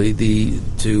 initially,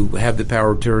 to have the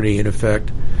power of attorney in effect,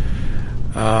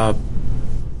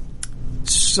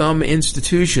 some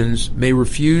institutions may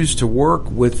refuse to work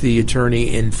with the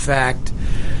attorney in fact,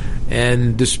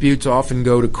 and disputes often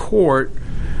go to court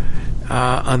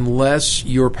unless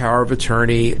your power of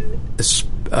attorney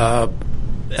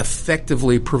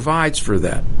effectively provides for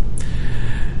that.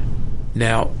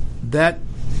 Now, that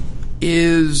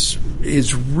is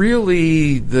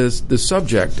really the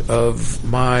subject of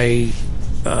my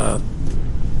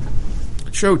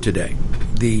show today.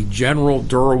 The general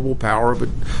durable power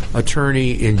of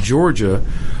attorney in Georgia,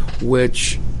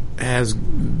 which has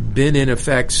been in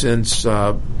effect since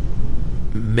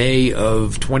May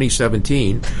of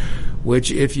 2017,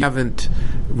 which, if you haven't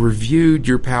reviewed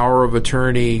your power of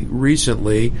attorney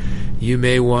recently, you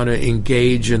may want to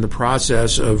engage in the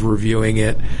process of reviewing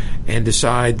it and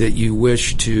decide that you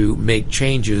wish to make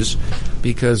changes,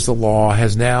 because the law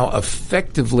has now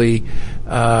effectively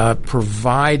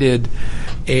provided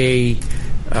a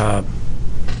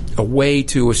way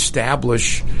to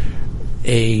establish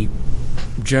a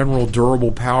general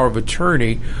durable power of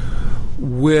attorney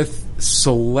with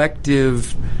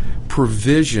selective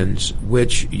provisions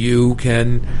which you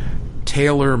can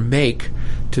tailor make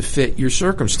to fit your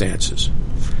circumstances.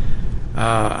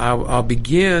 I'll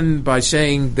begin by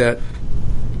saying that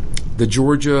the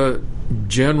Georgia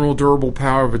General Durable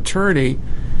Power of Attorney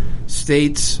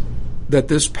states that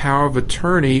this power of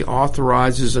attorney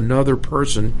authorizes another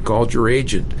person, called your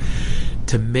agent,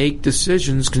 to make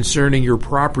decisions concerning your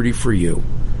property for you.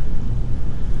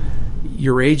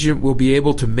 Your agent will be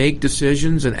able to make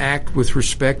decisions and act with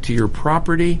respect to your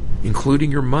property,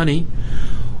 including your money,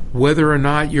 whether or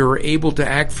not you're able to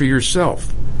act for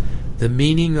yourself. The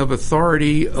meaning of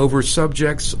authority over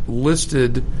subjects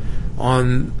listed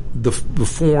on the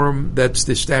form, that's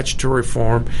the statutory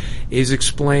form, is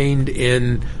explained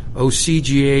in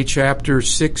OCGA Chapter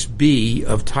 6B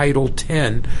of Title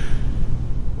 10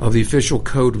 of the Official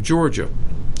Code of Georgia.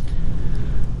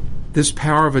 This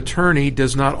power of attorney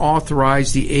does not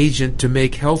authorize the agent to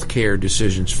make health care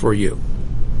decisions for you.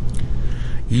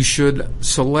 You should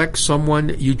select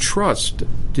someone you trust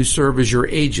to serve as your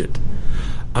agent.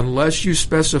 Unless you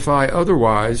specify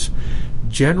otherwise,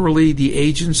 generally the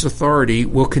agent's authority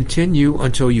will continue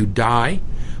until you die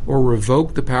or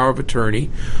revoke the power of attorney,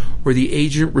 or the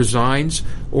agent resigns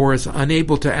or is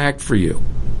unable to act for you.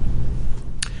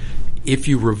 If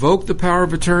you revoke the power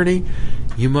of attorney,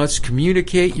 you must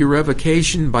communicate your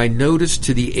revocation by notice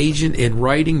to the agent in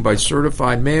writing by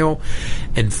certified mail,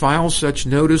 and file such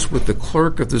notice with the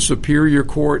clerk of the Superior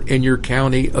Court in your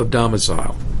county of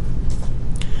domicile.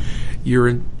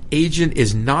 Your agent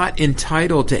is not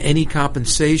entitled to any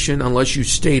compensation unless you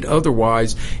state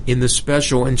otherwise in the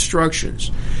special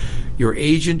instructions. Your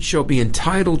agent shall be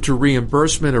entitled to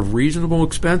reimbursement of reasonable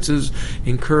expenses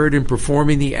incurred in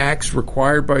performing the acts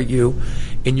required by you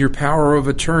in your power of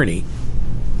attorney.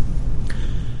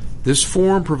 This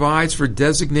form provides for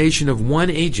designation of one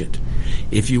agent.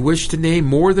 If you wish to name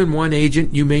more than one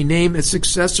agent, you may name a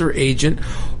successor agent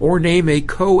or name a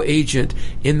co-agent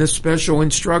in the special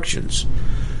instructions.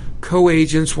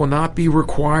 Co-agents will not be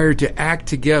required to act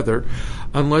together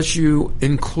unless you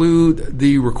include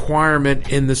the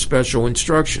requirement in the special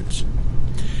instructions.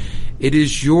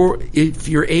 If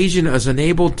your agent is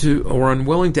unable to or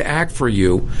unwilling to act for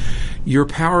you, your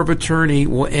power of attorney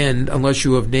will end unless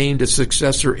you have named a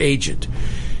successor agent.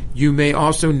 You may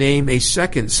also name a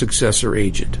second successor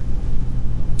agent.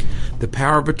 The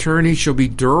power of attorney shall be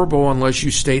durable unless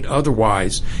you state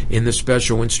otherwise in the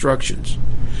special instructions.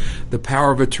 The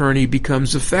power of attorney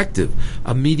becomes effective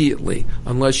immediately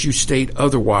unless you state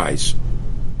otherwise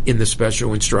in the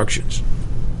special instructions.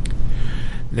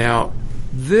 Now,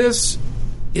 this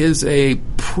is a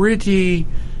pretty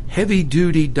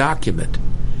heavy-duty document,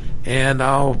 and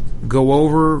I'll go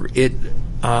over it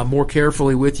more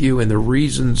carefully with you and the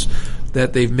reasons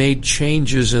that they've made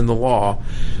changes in the law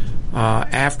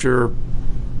after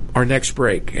our next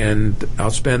break, and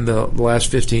I'll spend the last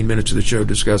 15 minutes of the show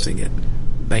discussing it.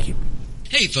 Thank you.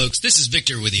 Hey folks, this is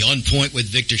Victor with the On Point with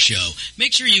Victor show.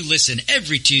 Make sure you listen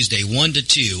every Tuesday 1 to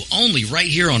 2, only right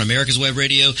here on America's Web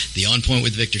Radio, the On Point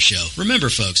with Victor show. Remember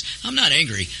folks, I'm not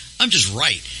angry, I'm just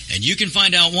right. And you can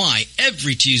find out why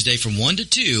every Tuesday from 1 to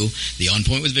 2, the On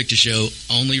Point with Victor show,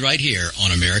 only right here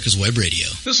on America's Web Radio.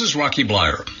 This is Rocky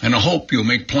Blyer, and I hope you'll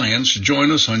make plans to join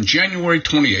us on January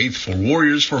 28th for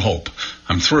Warriors for Hope.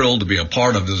 I'm thrilled to be a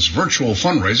part of this virtual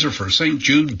fundraiser for St.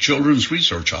 Jude Children's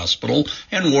Research Hospital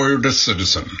and Warrior to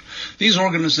Citizen. These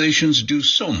organizations do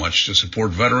so much to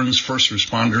support veterans, first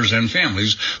responders, and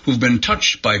families who've been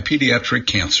touched by pediatric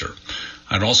cancer.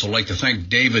 I'd also like to thank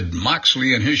David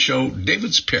Moxley and his show,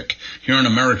 David's Pick, here on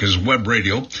America's Web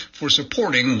Radio for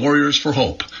supporting Warriors for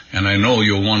Hope. And I know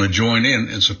you'll want to join in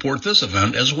and support this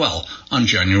event as well on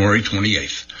January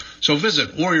 28th. So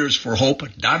visit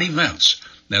warriorsforhope.events.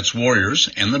 That's Warriors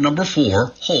and the number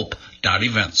 4,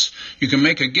 Hope.events. You can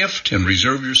make a gift and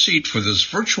reserve your seat for this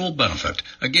virtual benefit.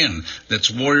 Again, that's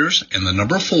Warriors and the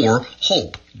number 4,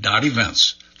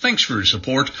 Hope.events. Thanks for your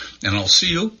support, and I'll see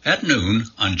you at noon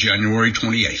on January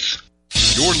 28th.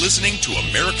 You're listening to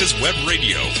America's Web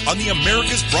Radio on the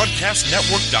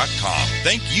AmericasBroadcastNetwork.com.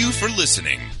 Thank you for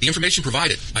listening. The information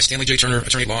provided by Stanley J. Turner,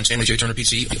 Attorney at Law, and Stanley J. Turner,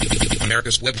 PC,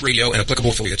 America's Web Radio, and applicable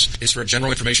affiliates, is for general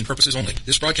information purposes only.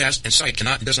 This broadcast and site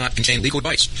cannot and does not contain legal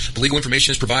advice. The legal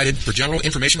information is provided for general,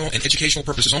 informational, and educational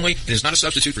purposes only and is not a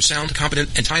substitute for sound,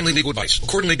 competent, and timely legal advice.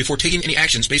 Accordingly, before taking any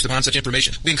actions based upon such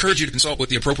information, we encourage you to consult with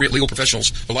the appropriate legal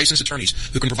professionals or licensed attorneys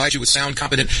who can provide you with sound,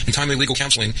 competent, and timely legal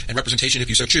counseling and representation if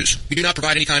you so choose. We do not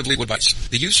provide any kind of legal advice.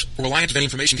 The use or reliance of any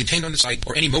information contained on the site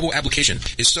or any mobile application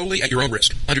is solely at your own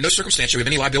risk. Under no circumstance do we have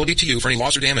any liability to you for any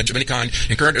loss or damage of any kind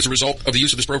incurred as a result of the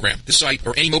use of this program, this site,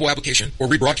 or any mobile application or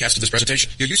rebroadcast of this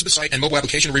presentation. Your use of the site and mobile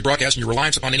application or rebroadcast and your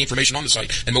reliance upon any information on the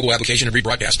site and mobile application and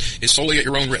rebroadcast is solely at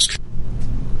your own risk.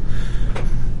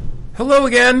 Hello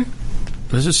again.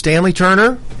 This is Stanley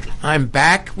Turner. I'm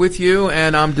back with you,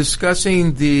 and I'm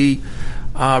discussing the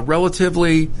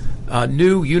relatively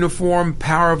new Uniform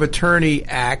Power of Attorney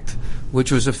Act, which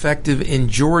was effective in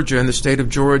Georgia, in the state of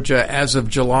Georgia, as of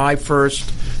July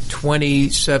 1st,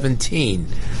 2017.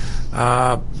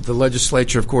 The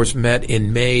legislature, of course, met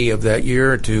in May of that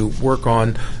year to work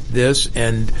on this,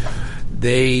 and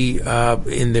they,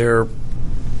 in their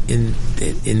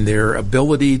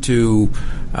ability to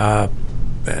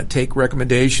take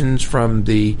recommendations from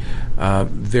the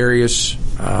various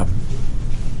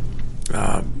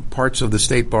parts of the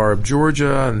State Bar of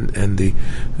Georgia and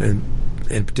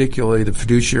particularly the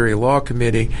Fiduciary Law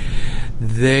Committee,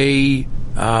 they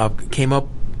came up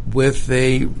with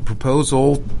a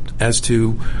proposal as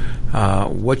to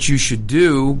what you should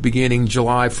do beginning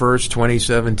July 1st,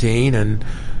 2017, and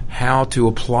how to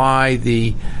apply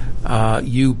the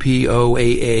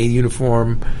UPOAA,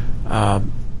 Uniform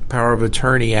Power of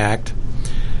Attorney Act,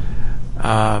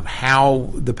 how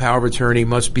the power of attorney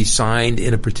must be signed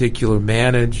in a particular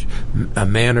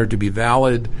manner to be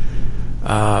valid,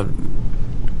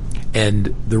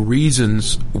 and the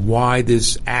reasons why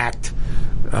this act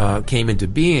came into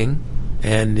being,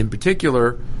 and in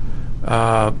particular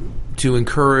to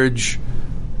encourage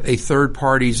a third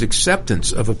party's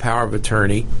acceptance of a power of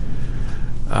attorney.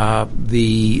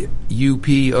 The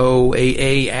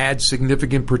UPOAA adds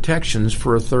significant protections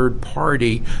for a third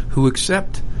party who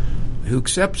accepts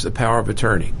a power of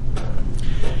attorney.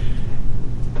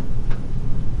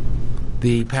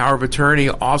 The power of attorney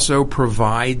also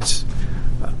provides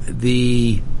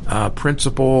the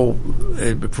principle.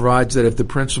 It provides that if the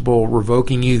principal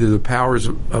revoking either the powers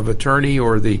of attorney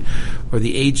or the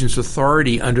agent's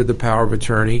authority under the power of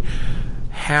attorney,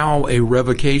 how a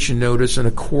revocation notice and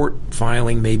a court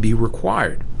filing may be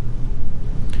required.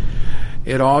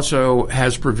 It also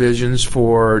has provisions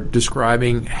for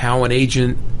describing how an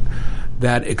agent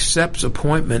that accepts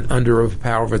appointment under a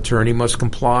power of attorney must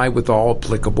comply with all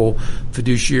applicable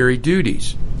fiduciary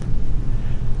duties.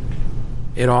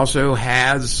 It also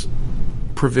has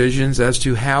provisions as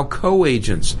to how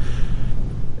co-agents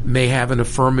may have an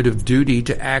affirmative duty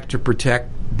to act to protect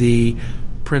the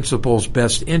principal's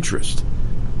best interest.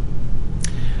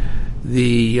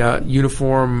 The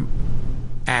Uniform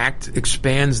Act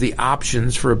expands the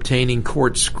options for obtaining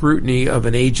court scrutiny of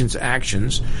an agent's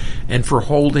actions and for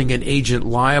holding an agent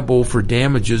liable for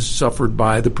damages suffered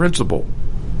by the principal.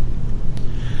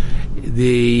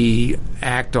 The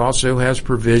Act also has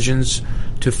provisions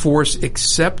to force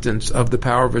acceptance of the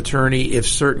power of attorney if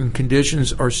certain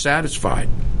conditions are satisfied.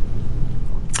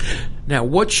 Now,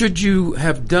 what should you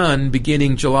have done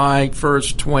beginning July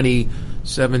 1st,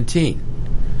 2017?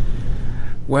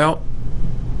 Well,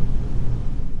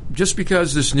 just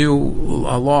because this new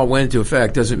law went into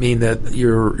effect doesn't mean that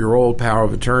your old power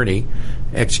of attorney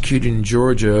executed in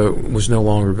Georgia was no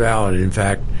longer valid. In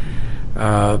fact,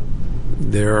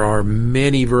 There are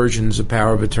many versions of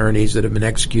power of attorneys that have been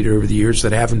executed over the years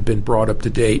that haven't been brought up to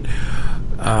date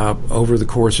over the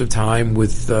course of time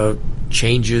with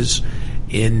changes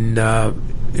in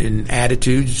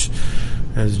attitudes.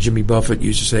 As Jimmy Buffett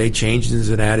used to say, changes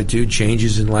in attitude,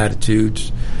 changes in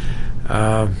latitudes.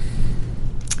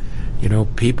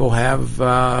 People have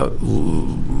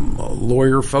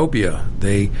lawyer phobia.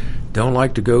 They don't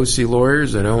like to go see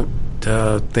lawyers. They don't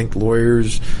think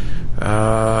lawyers,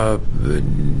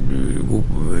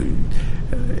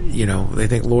 they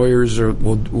think lawyers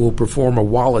will perform a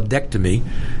walladectomy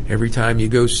every time you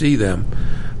go see them.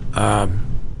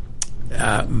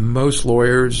 Most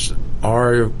lawyers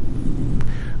are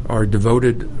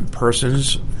devoted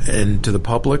persons and to the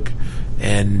public,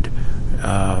 and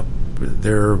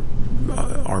there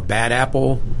are bad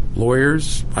apple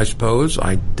lawyers, I suppose.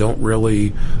 I don't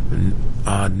really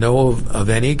know of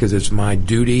any, because it's my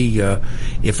duty,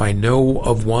 if I know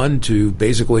of one, to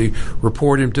basically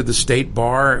report him to the state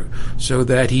bar so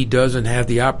that he doesn't have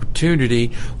the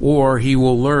opportunity, or he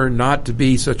will learn not to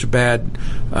be such a bad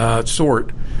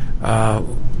sort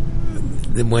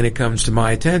when it comes to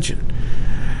my attention.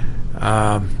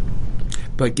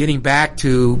 But getting back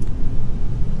to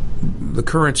the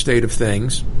current state of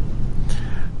things,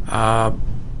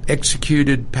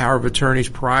 executed power of attorneys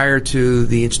prior to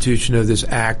the institution of this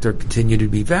act are continue to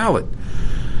be valid.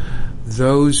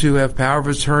 Those who have power of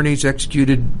attorneys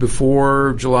executed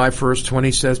before July 1st,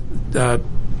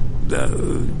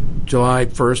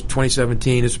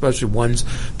 2017, especially ones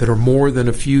that are more than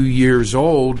a few years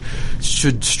old,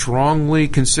 should strongly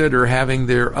consider having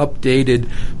their updated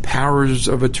powers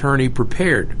of attorney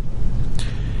prepared.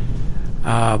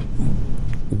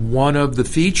 One of the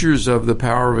features of the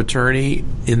power of attorney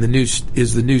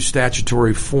is the new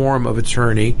statutory form of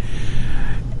attorney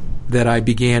that I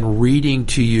began reading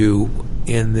to you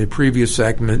in the previous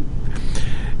segment.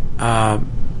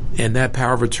 And that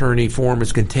power of attorney form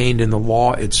is contained in the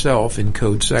law itself in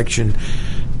Code Section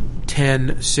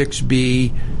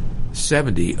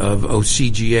 10-6B-70 of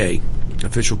OCGA,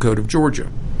 Official Code of Georgia.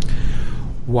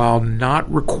 While not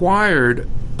required,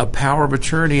 a power of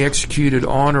attorney executed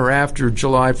on or after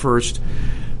July 1st,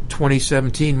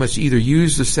 2017 must either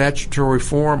use the statutory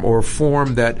form or a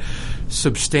form that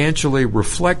substantially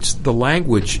reflects the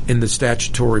language in the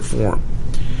statutory form.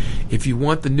 If you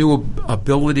want the new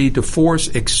ability to force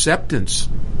acceptance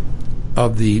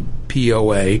of the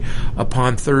POA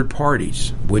upon third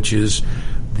parties, which is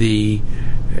the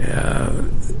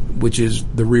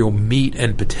real meat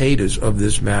and potatoes of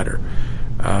this matter,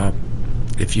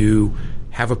 if you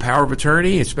have a power of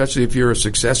attorney, especially if you're a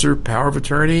successor power of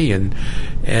attorney, and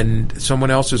someone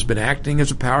else has been acting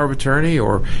as a power of attorney,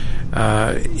 or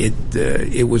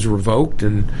it was revoked,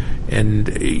 and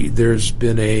there's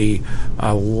been a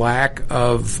lack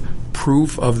of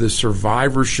proof of the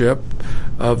survivorship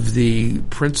of the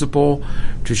principal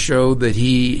to show that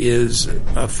he is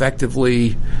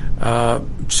effectively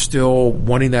still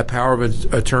wanting that power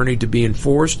of attorney to be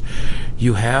enforced,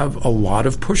 you have a lot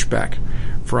of pushback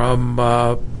from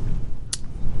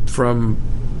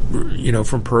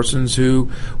persons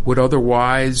who would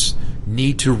otherwise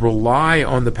need to rely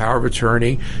on the power of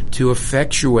attorney to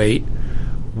effectuate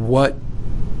what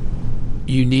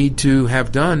you need to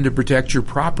have done to protect your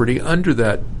property under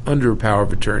a power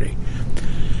of attorney.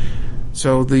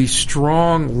 So the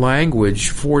strong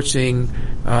language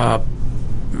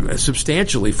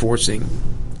substantially forcing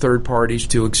third parties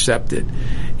to accept it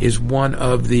is one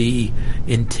of the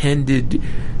intended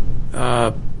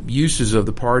uses of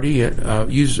the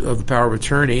use of the power of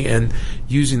attorney, and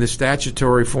using the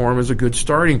statutory form is a good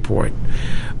starting point.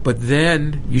 But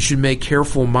then you should make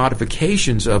careful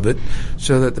modifications of it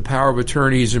so that the power of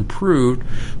attorney is improved,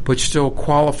 but still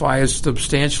qualify as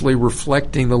substantially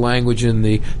reflecting the language in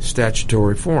the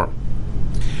statutory form.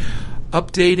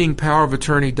 Updating power of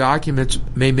attorney documents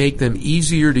may make them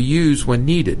easier to use when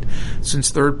needed, since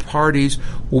third parties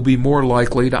will be more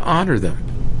likely to honor them.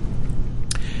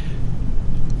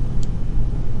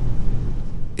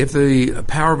 If the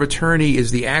power of attorney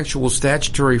is the actual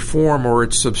statutory form, or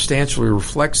it substantially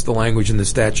reflects the language in the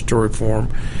statutory form,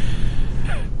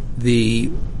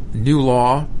 the new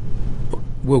law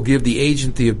will give the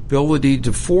agent the ability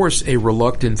to force a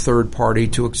reluctant third party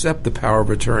to accept the power of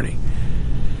attorney.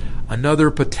 Another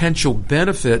potential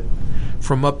benefit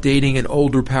from updating an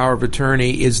older power of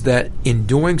attorney is that in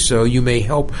doing so, you may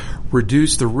help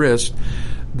reduce the risk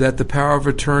that the power of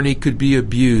attorney could be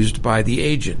abused by the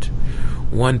agent.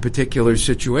 One particular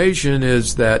situation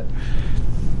is that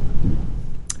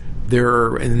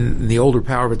in the older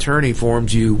power of attorney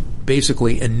forms, you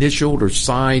basically initialed or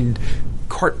signed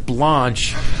carte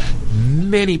blanche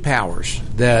many powers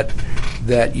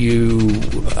that you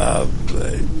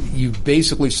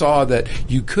basically saw that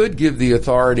you could give the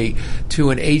authority to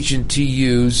an agent to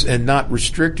use and not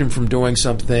restrict him from doing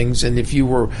some things. And if you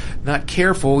were not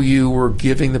careful, you were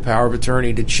giving the power of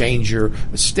attorney to change your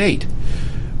estate.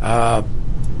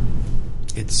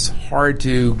 It's hard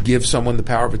to give someone the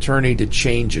power of attorney to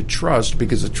change a trust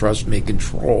because a trust may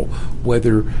control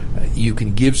whether you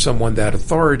can give someone that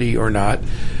authority or not.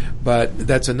 But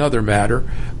that's another matter.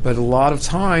 But a lot of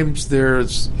times there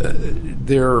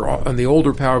on the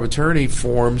older power of attorney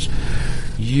forms,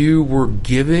 you were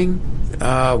giving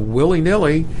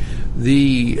willy-nilly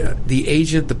the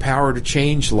agent the power to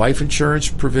change life insurance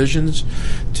provisions,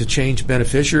 to change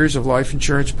beneficiaries of life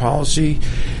insurance policy,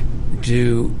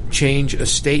 to change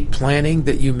estate planning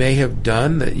that you may have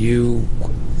done, that you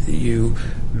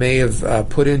may have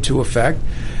put into effect,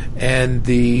 and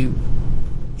the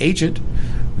agent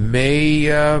may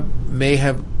have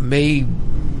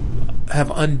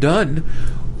undone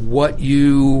what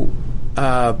you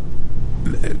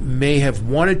may have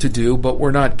wanted to do, but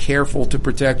were not careful to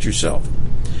protect yourself.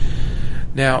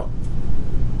 Now,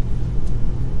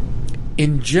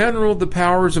 in general, the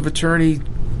powers of attorney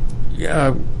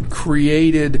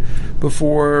created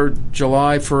before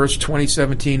July 1st,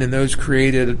 2017, and those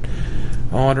created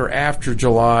on or after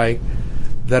July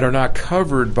that are not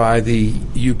covered by the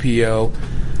UPO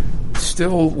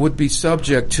still would be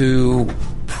subject to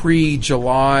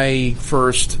pre-July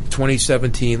 1st,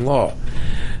 2017 law.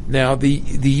 Now, the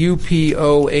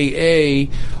UPOAA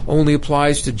only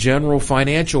applies to general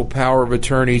financial power of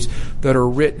attorneys that are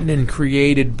written and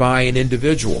created by an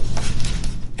individual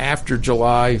after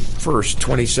July 1st,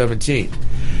 2017.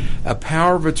 A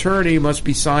power of attorney must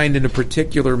be signed in a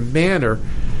particular manner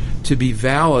to be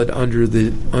valid under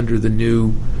the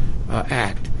new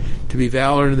act. To be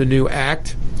valid under the new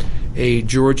act, a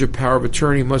Georgia power of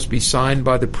attorney must be signed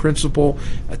by the principal,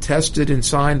 attested and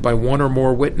signed by one or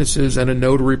more witnesses, and a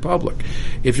notary public.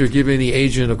 If you're giving the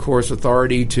agent, of course,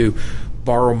 authority to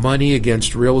borrow money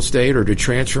against real estate or to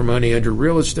transfer money under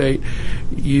real estate,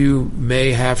 you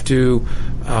may have to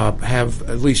have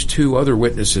at least two other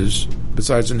witnesses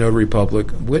besides the notary public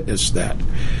witness that.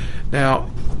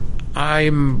 Now,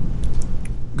 I'm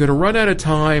going to run out of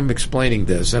time explaining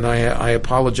this, and I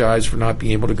apologize for not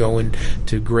being able to go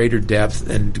into greater depth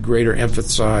and to greater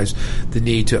emphasize the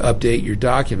need to update your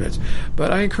documents.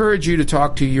 But I encourage you to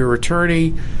talk to your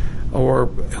attorney or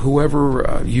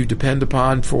whoever you depend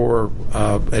upon for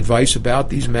advice about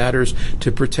these matters to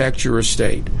protect your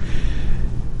estate.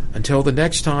 Until the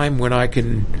next time when I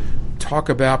can talk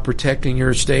about protecting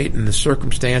your estate and the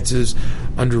circumstances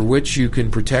under which you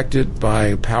can protect it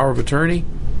by power of attorney,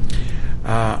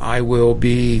 I will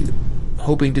be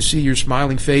hoping to see your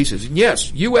smiling faces. And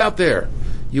yes, you out there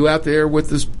with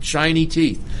the shiny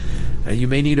teeth, you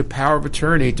may need a power of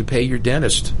attorney to pay your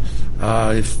dentist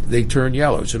if they turn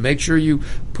yellow. So make sure you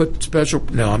put special...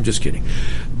 No, I'm just kidding.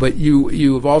 But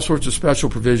you have all sorts of special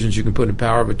provisions you can put in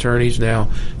power of attorneys now.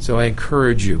 So I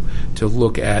encourage you to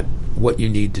look at what you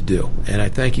need to do. And I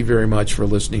thank you very much for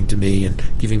listening to me and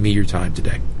giving me your time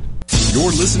today.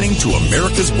 You're listening to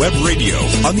America's Web Radio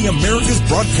on the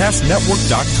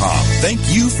AmericasBroadcastNetwork.com. Thank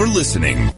you for listening.